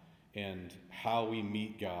God and how we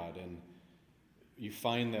meet God. And you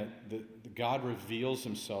find that God reveals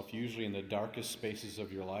himself usually in the darkest spaces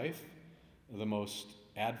of your life, the most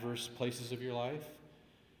adverse places of your life.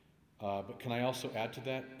 But can I also add to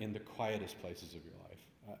that? In the quietest places of your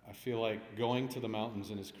life. I feel like going to the mountains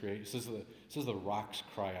in his creation, it says the rocks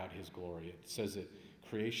cry out his glory. It says that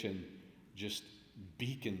creation just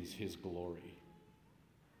beacons his glory.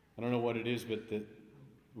 I don't know what it is, but that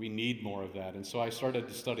we need more of that. And so I started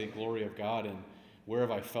to study the glory of God, and where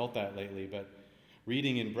have I felt that lately? But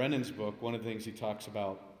reading in Brennan's book, one of the things he talks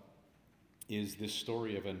about is this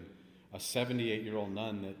story of a 78-year-old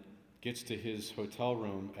nun that gets to his hotel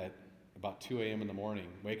room at about 2 a.m. in the morning,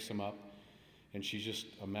 wakes him up, and she's just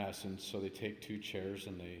a mess. And so they take 2 chairs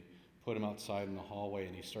and they put him outside in the hallway,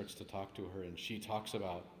 and he starts to talk to her. And she talks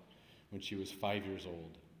about when she was 5 years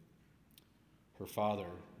old, her father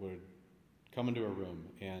would come into her room,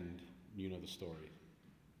 and you know the story.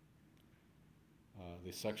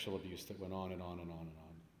 The sexual abuse that went on and on and on and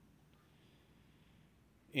on.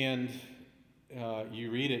 And you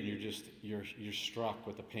read it, and you're struck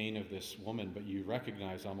with the pain of this woman, but you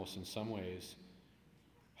recognize almost in some ways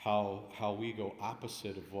how we go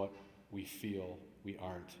opposite of what we feel we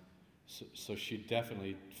aren't. So she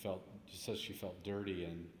definitely says she felt dirty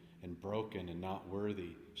and broken and not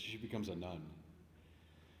worthy. She becomes a nun.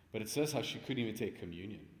 But it says how she couldn't even take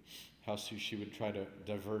communion, how she would try to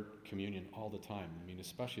divert communion all the time. I mean,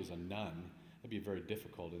 especially as a nun, that'd be very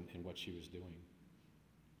difficult in what she was doing.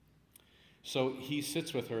 So he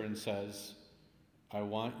sits with her and says, I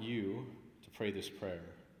want you to pray this prayer.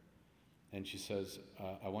 And she says,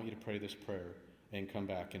 I want you to pray this prayer and come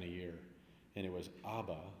back in a year. And it was,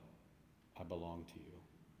 Abba, I belong to you.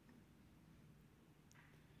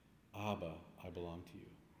 Abba, I belong to you.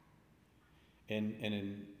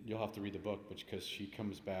 And you'll have to read the book because she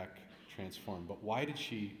comes back transformed. But why was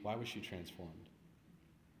she transformed?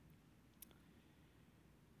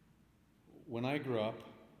 When I grew up,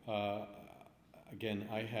 again,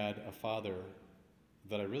 I had a father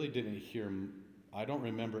that I really didn't hear. I don't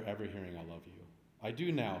remember ever hearing "I love you." I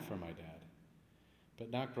do now from my dad,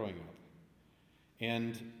 but not growing up.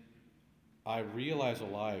 And I realize a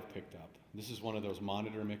lie I've picked up. This is one of those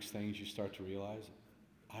monitor mix things you start to realize.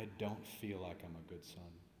 I don't feel like I'm a good son.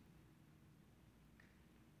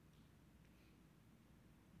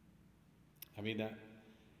 I mean, that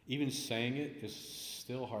even saying it is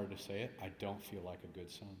still hard to say it. I don't feel like a good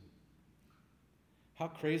son. How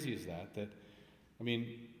crazy is that? I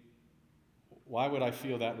mean, why would I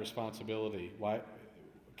feel that responsibility? Why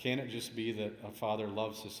can't it just be that a father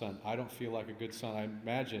loves his son? I don't feel like a good son. I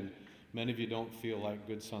imagine many of you don't feel like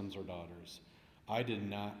good sons or daughters. I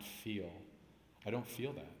don't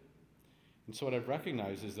feel that. And so what I've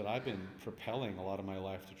recognized is that I've been propelling a lot of my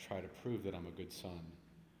life to try to prove that I'm a good son.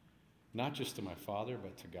 Not just to my father,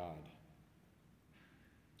 but to God.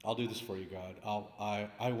 I'll do this for you, God.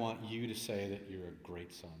 I want you to say that you're a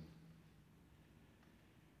great son.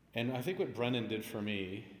 And I think what Brennan did for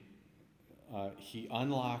me, he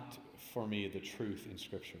unlocked for me the truth in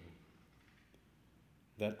Scripture.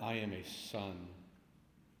 That I am a son,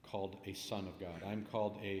 called a son of God. I'm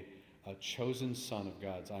called a chosen son of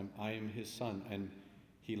God's. I am his son, and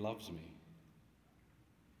he loves me.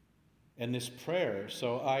 And this prayer,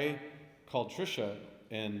 so I called Trisha,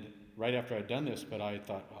 and right after I'd done this, but I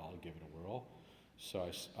thought, well, I'll give it a whirl. So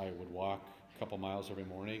I would walk a couple miles every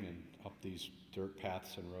morning and up these dirt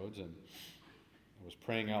paths and roads, and I was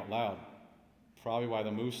praying out loud. Probably why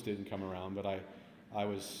the moose didn't come around, but I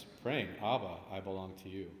was praying, Abba, I belong to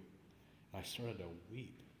you. And I started to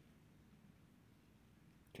weep.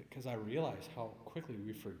 Because I realized how quickly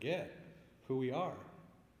we forget who we are.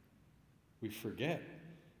 We forget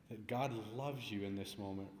that God loves you in this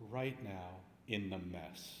moment, right now, in the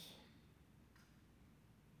mess.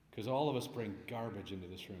 Because all of us bring garbage into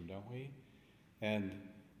this room, don't we? And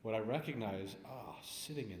what I recognize,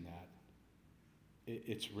 sitting in that,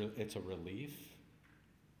 it's a relief.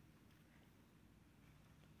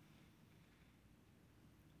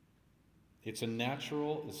 It's a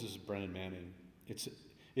natural, this is Brennan Manning,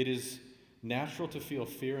 it is natural to feel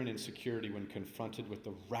fear and insecurity when confronted with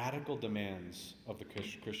the radical demands of the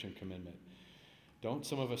Christian commitment. Don't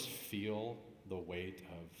some of us feel the weight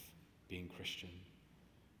of being Christian?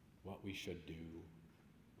 What we should do,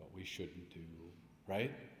 what we shouldn't do,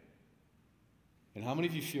 right? And how many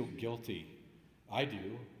of you feel guilty? I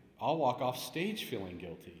do. I'll walk off stage feeling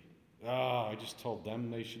guilty. I just told them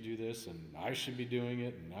they should do this, and I should be doing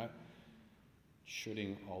it, and not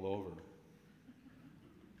shooting all over.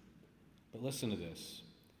 But listen to this.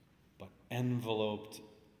 But enveloped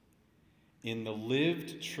in the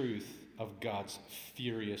lived truth of God's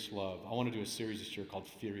furious love. I want to do a series this year called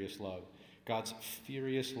Furious Love. God's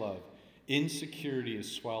furious love. Insecurity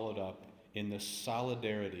is swallowed up in the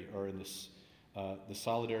solidarity, or in the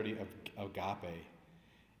solidarity of agape.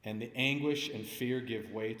 And the anguish and fear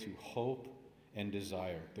give way to hope and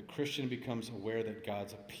desire. The Christian becomes aware that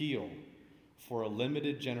God's appeal for a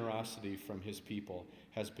limited generosity from his people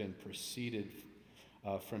has been preceded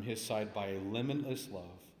from his side by a limitless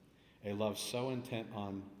love, a love so intent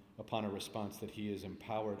upon a response that he has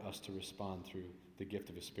empowered us to respond through the gift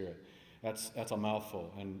of his Spirit. That's a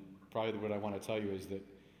mouthful, and probably what I want to tell you is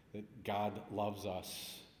that God loves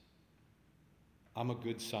us. I'm a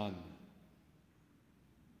good son.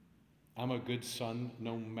 I'm a good son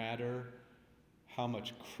no matter how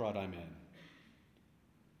much crud I'm in.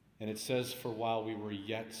 And it says, for while we were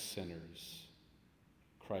yet sinners,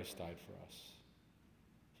 Christ died for us.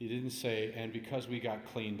 He didn't say, and because we got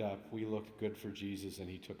cleaned up, we looked good for Jesus and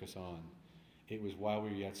he took us on. It was while we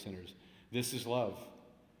were yet sinners. This is love.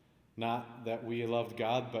 Not that we loved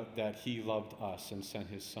God, but that he loved us and sent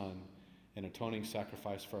his son, an atoning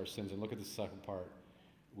sacrifice for our sins. And look at the second part.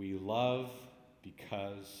 We love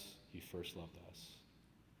because he first loved us.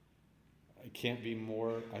 It can't be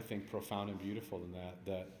more, I think, profound and beautiful than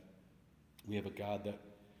that we have a God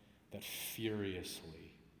that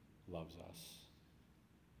furiously loves us.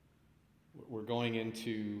 We're going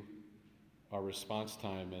into our response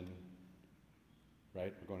time, and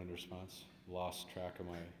right, we're going into response. Lost track of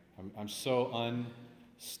I'm so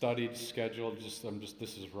unstudied, scheduled.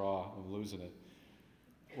 This is raw. I'm losing it.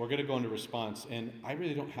 We're going to go into response, and I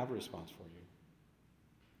really don't have a response for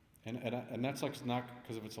you. And that's like not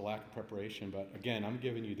because of it's a lack of preparation, but again, I'm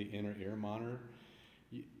giving you the inner ear monitor.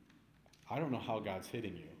 I don't know how God's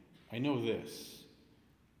hitting you. I know this.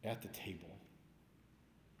 at the table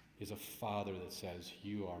is a father that says,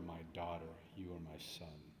 you are my daughter, you are my son.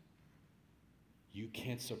 You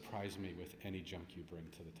can't surprise me with any junk you bring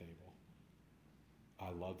to the table. I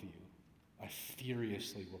love you. I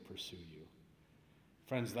furiously will pursue you.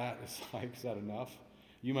 Friends, that is like, is that enough?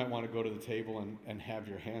 You might want to go to the table and have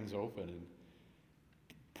your hands open and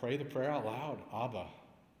pray the prayer out loud. Abba,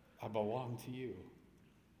 I belong to you.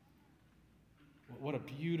 What a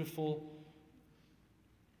beautiful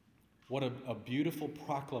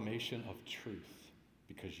proclamation of truth,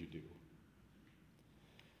 because you do.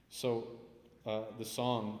 So the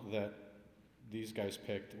song that these guys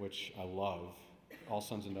picked, which I love, All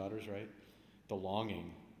Sons and Daughters, right? The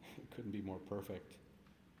longing, couldn't be more perfect.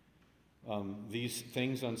 These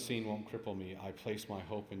things unseen won't cripple me. I place my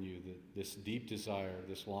hope in you. This deep desire,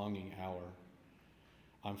 this longing hour,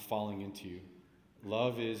 I'm falling into you.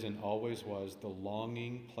 Love is and always was the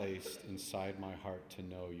longing placed inside my heart to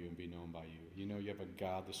know you and be known by you. You know you have a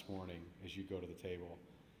God this morning as you go to the table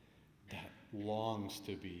that longs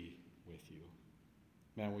to be with you.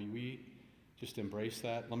 Man, will we just embrace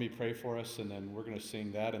that? Let me pray for us, and then we're going to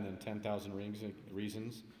sing that, and then 10,000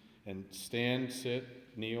 Reasons. And stand,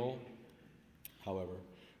 sit, kneel, however.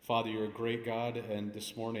 Father, you're a great God, and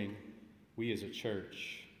this morning, we as a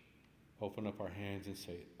church open up our hands and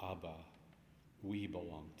say, Abba, we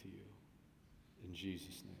belong to you. In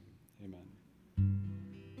Jesus' name, amen.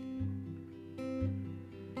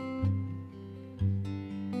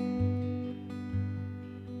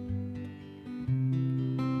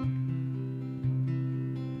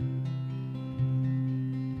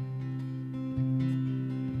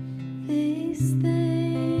 These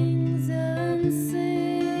things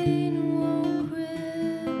unseen won't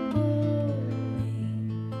cripple me.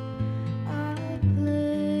 I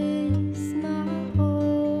place my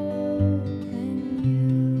hope in you.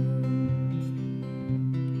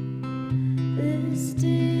 This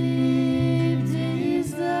deep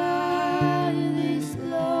desire, this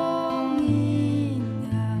longing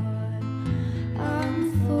hour, I'm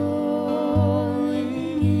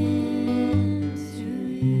falling into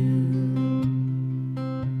you.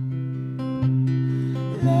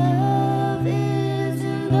 Love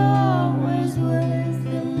isn't always worth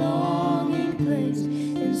the longing place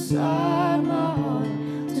inside my heart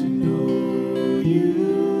to know you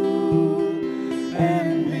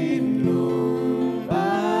and be known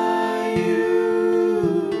by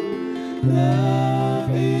you.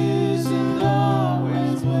 Love isn't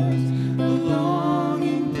always worth the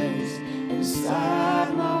longing place inside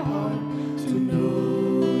my heart to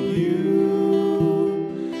know you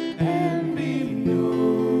and be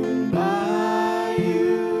known by you.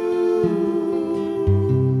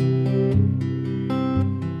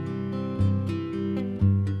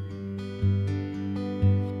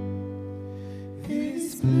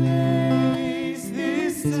 This place,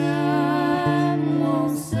 this time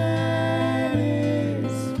won't satisfy.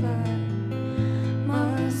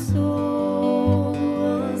 My soul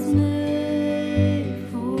was made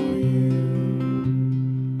for you.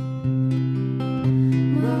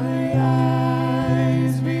 My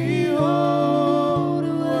eyes behold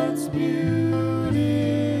what's beautiful,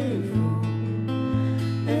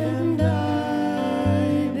 and I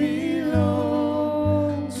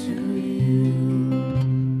belong to you.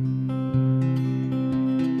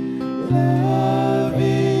 Love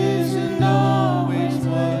isn't always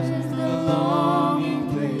worth the longing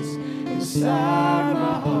place inside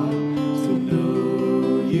my heart to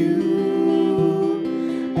know you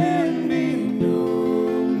and be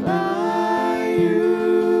known by you.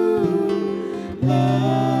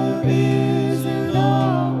 Love isn't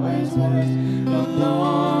always worth the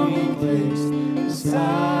longing place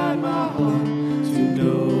inside my heart to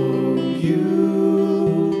know you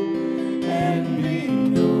and be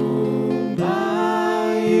known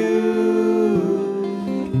by you.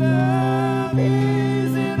 Love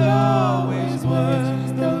isn't always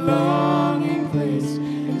worth the longing place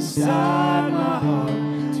inside my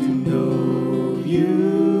heart to know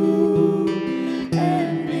you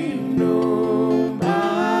and be known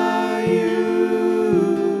by you.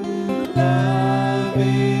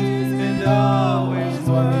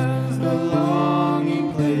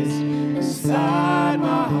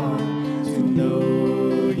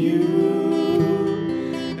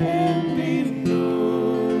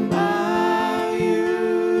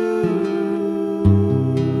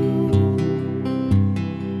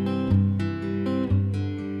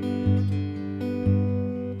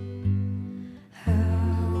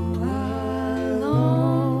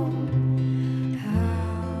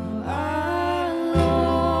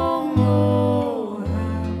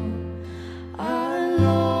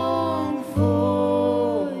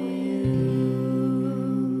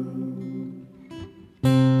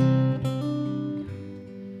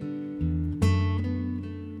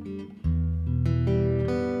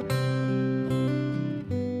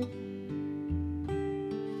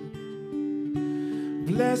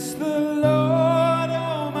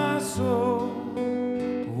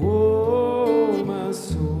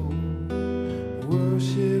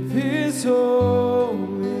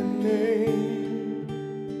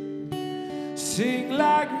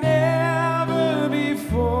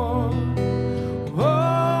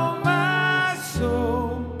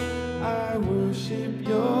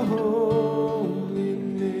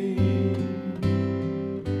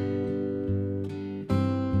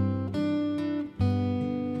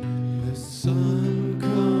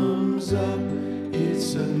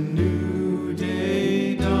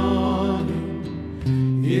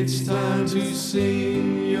 to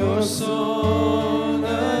sing your song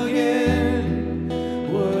again.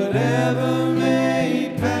 Whatever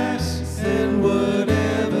may pass and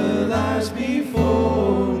whatever lies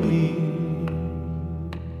before me,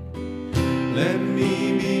 let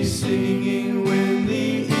me be singing when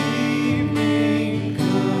the evening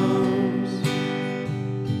comes.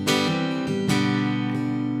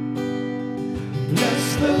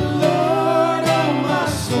 Bless the Lord, oh my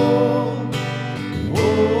soul.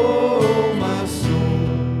 Oh, my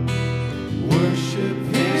soul, worship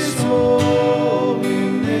His holy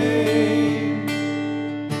name.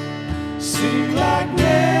 Sing like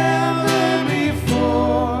never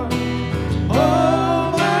before.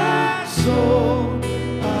 Oh, my soul,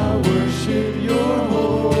 I worship Your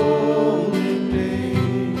holy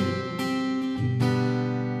name.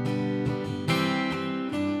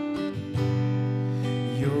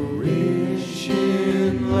 You're rich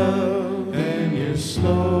in love and You're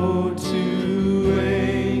slow to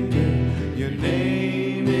anger. Your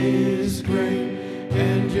name is great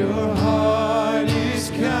and Your heart is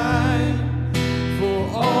kind. For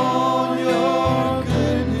all Your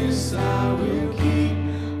goodness I will keep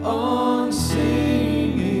on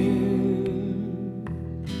singing.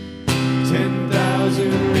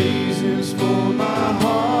 10,000 reasons for my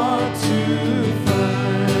heart to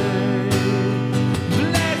find.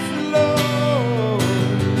 Bless the Lord.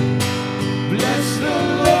 Bless the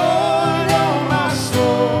Lord, oh my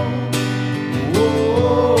soul.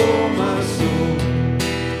 Oh, my soul.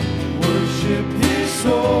 Worship His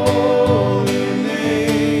holy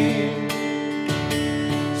name.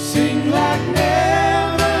 Sing like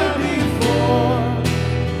never before.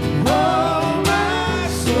 Oh, my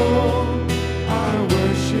soul, I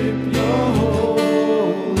worship Your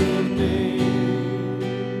holy name.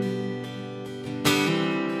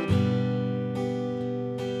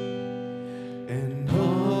 And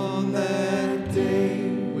on that day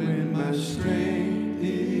when my strength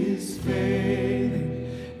is failing,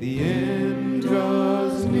 the end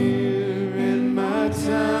draws near and my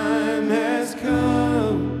time has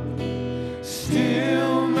come,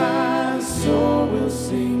 still my soul will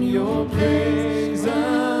sing Your praise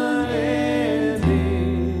unending.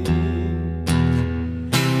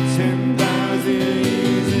 10,000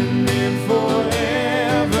 years and then forevermore.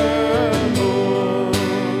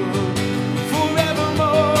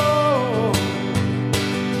 Forevermore.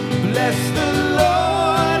 Bless the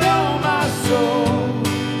Lord, oh my soul.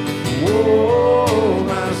 Oh,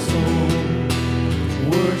 my soul.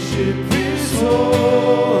 Worship His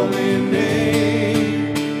holy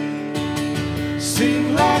name. Sing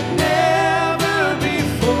like never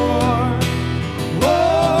before.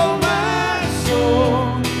 Oh, my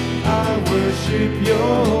soul, I worship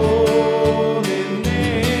Your holy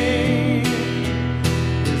name.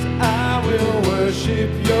 'Cause I will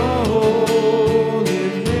worship Your holy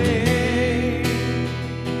name.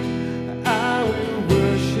 I will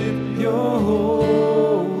worship Your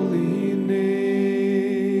holy name.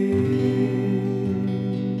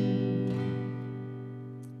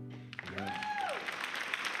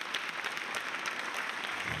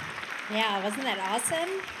 Yeah, wasn't that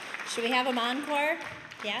awesome? Should we have them encore?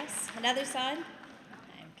 Yes? Another song?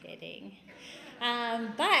 I'm kidding.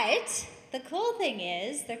 But the cool thing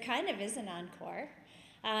is, there kind of is an encore.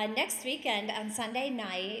 Next weekend, on Sunday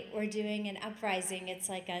night, we're doing an uprising. It's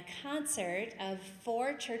like a concert of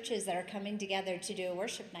 4 churches that are coming together to do a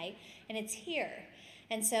worship night, and it's here.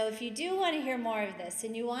 And so if you do want to hear more of this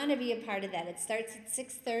and you want to be a part of that, it starts at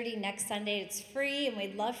 6:30 next Sunday. It's free, and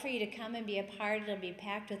we'd love for you to come and be a part. It'll be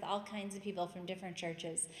packed with all kinds of people from different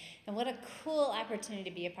churches. And what a cool opportunity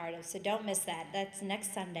to be a part of, so don't miss that. That's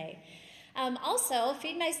next Sunday. Also,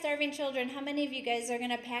 Feed My Starving Children, how many of you guys are going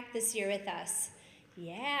to pack this year with us?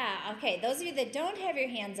 Yeah, okay. Those of you that don't have your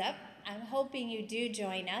hands up, I'm hoping you do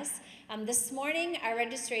join us. This morning, our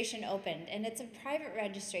registration opened, and it's a private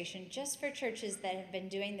registration just for churches that have been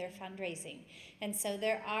doing their fundraising. And so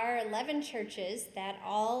there are 11 churches that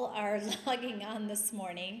all are logging on this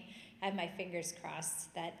morning. I have my fingers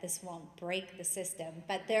crossed that this won't break the system.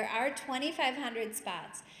 But there are 2,500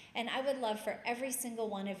 spots, and I would love for every single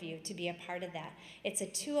one of you to be a part of that. It's a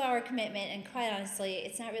 2-hour commitment, and quite honestly,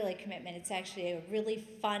 it's not really a commitment. It's actually a really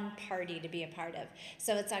fun party to be a part of.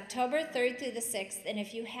 So it's October 3rd through the 6th, and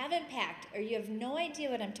if you haven't packed or you have no idea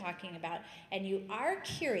what I'm talking about and you are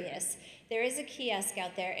curious, there is a kiosk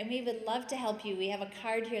out there, and we would love to help you. We have a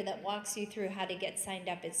card here that walks you through how to get signed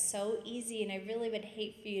up. It's so easy, and I really would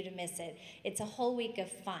hate for you to miss it. It's a whole week of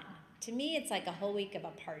fun. To me, it's like a whole week of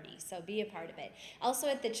a party, so be a part of it. Also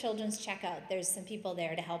at the children's checkout, there's some people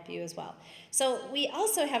there to help you as well. So we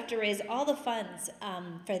also have to raise all the funds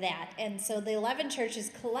for that. And so the 11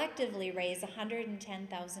 churches collectively raise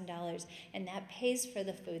 $110,000, and that pays for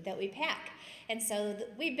the food that we pack. And so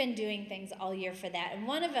we've been doing things all year for that. And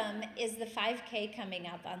one of them is the 5K coming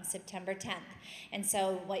up on September 10th. And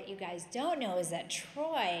so what you guys don't know is that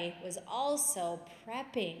Troy was also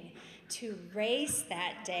prepping to race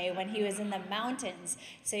that day when he was in the mountains.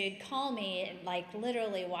 So he'd call me and like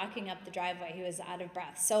literally walking up the driveway, he was out of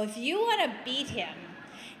breath. So if you want to beat him,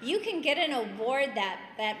 you can get an award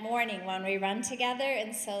that morning when we run together,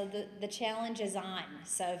 and so the challenge is on.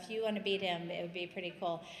 So if you want to beat him, it would be pretty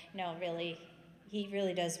cool. No, really, he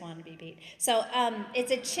really does want to be beat. So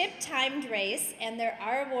it's a chip-timed race, and there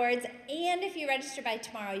are awards, and if you register by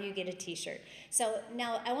tomorrow, you get a t-shirt. So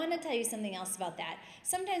now I want to tell you something else about that.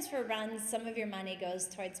 Sometimes for runs, some of your money goes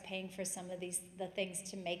towards paying for some of the things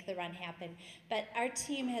to make the run happen. But our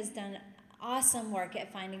team has done awesome work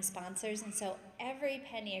at finding sponsors, and so every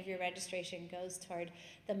penny of your registration goes toward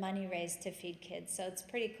the money raised to feed kids. So it's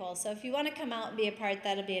pretty cool. So if you want to come out and be a part,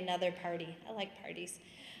 that'll be another party. I like parties.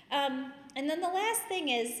 And then the last thing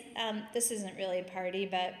is, this isn't really a party,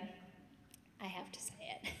 but I have to say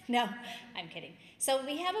it. No, I'm kidding. So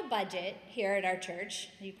we have a budget here at our church.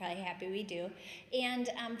 You're probably happy we do. And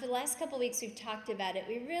for the last couple of weeks, we've talked about it.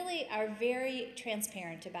 We really are very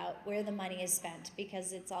transparent about where the money is spent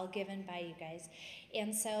because it's all given by you guys.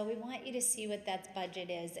 And so we want you to see what that budget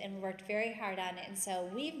is, and we worked very hard on it. And so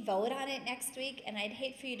we vote on it next week, and I'd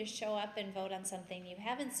hate for you to show up and vote on something you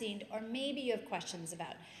haven't seen or maybe you have questions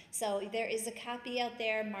about. So there is a copy out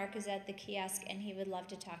there. Mark is at the kiosk, and he would love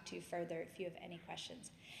to talk to you further if you have any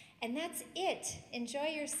questions. And that's it. Enjoy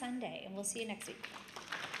your Sunday, and we'll see you next week.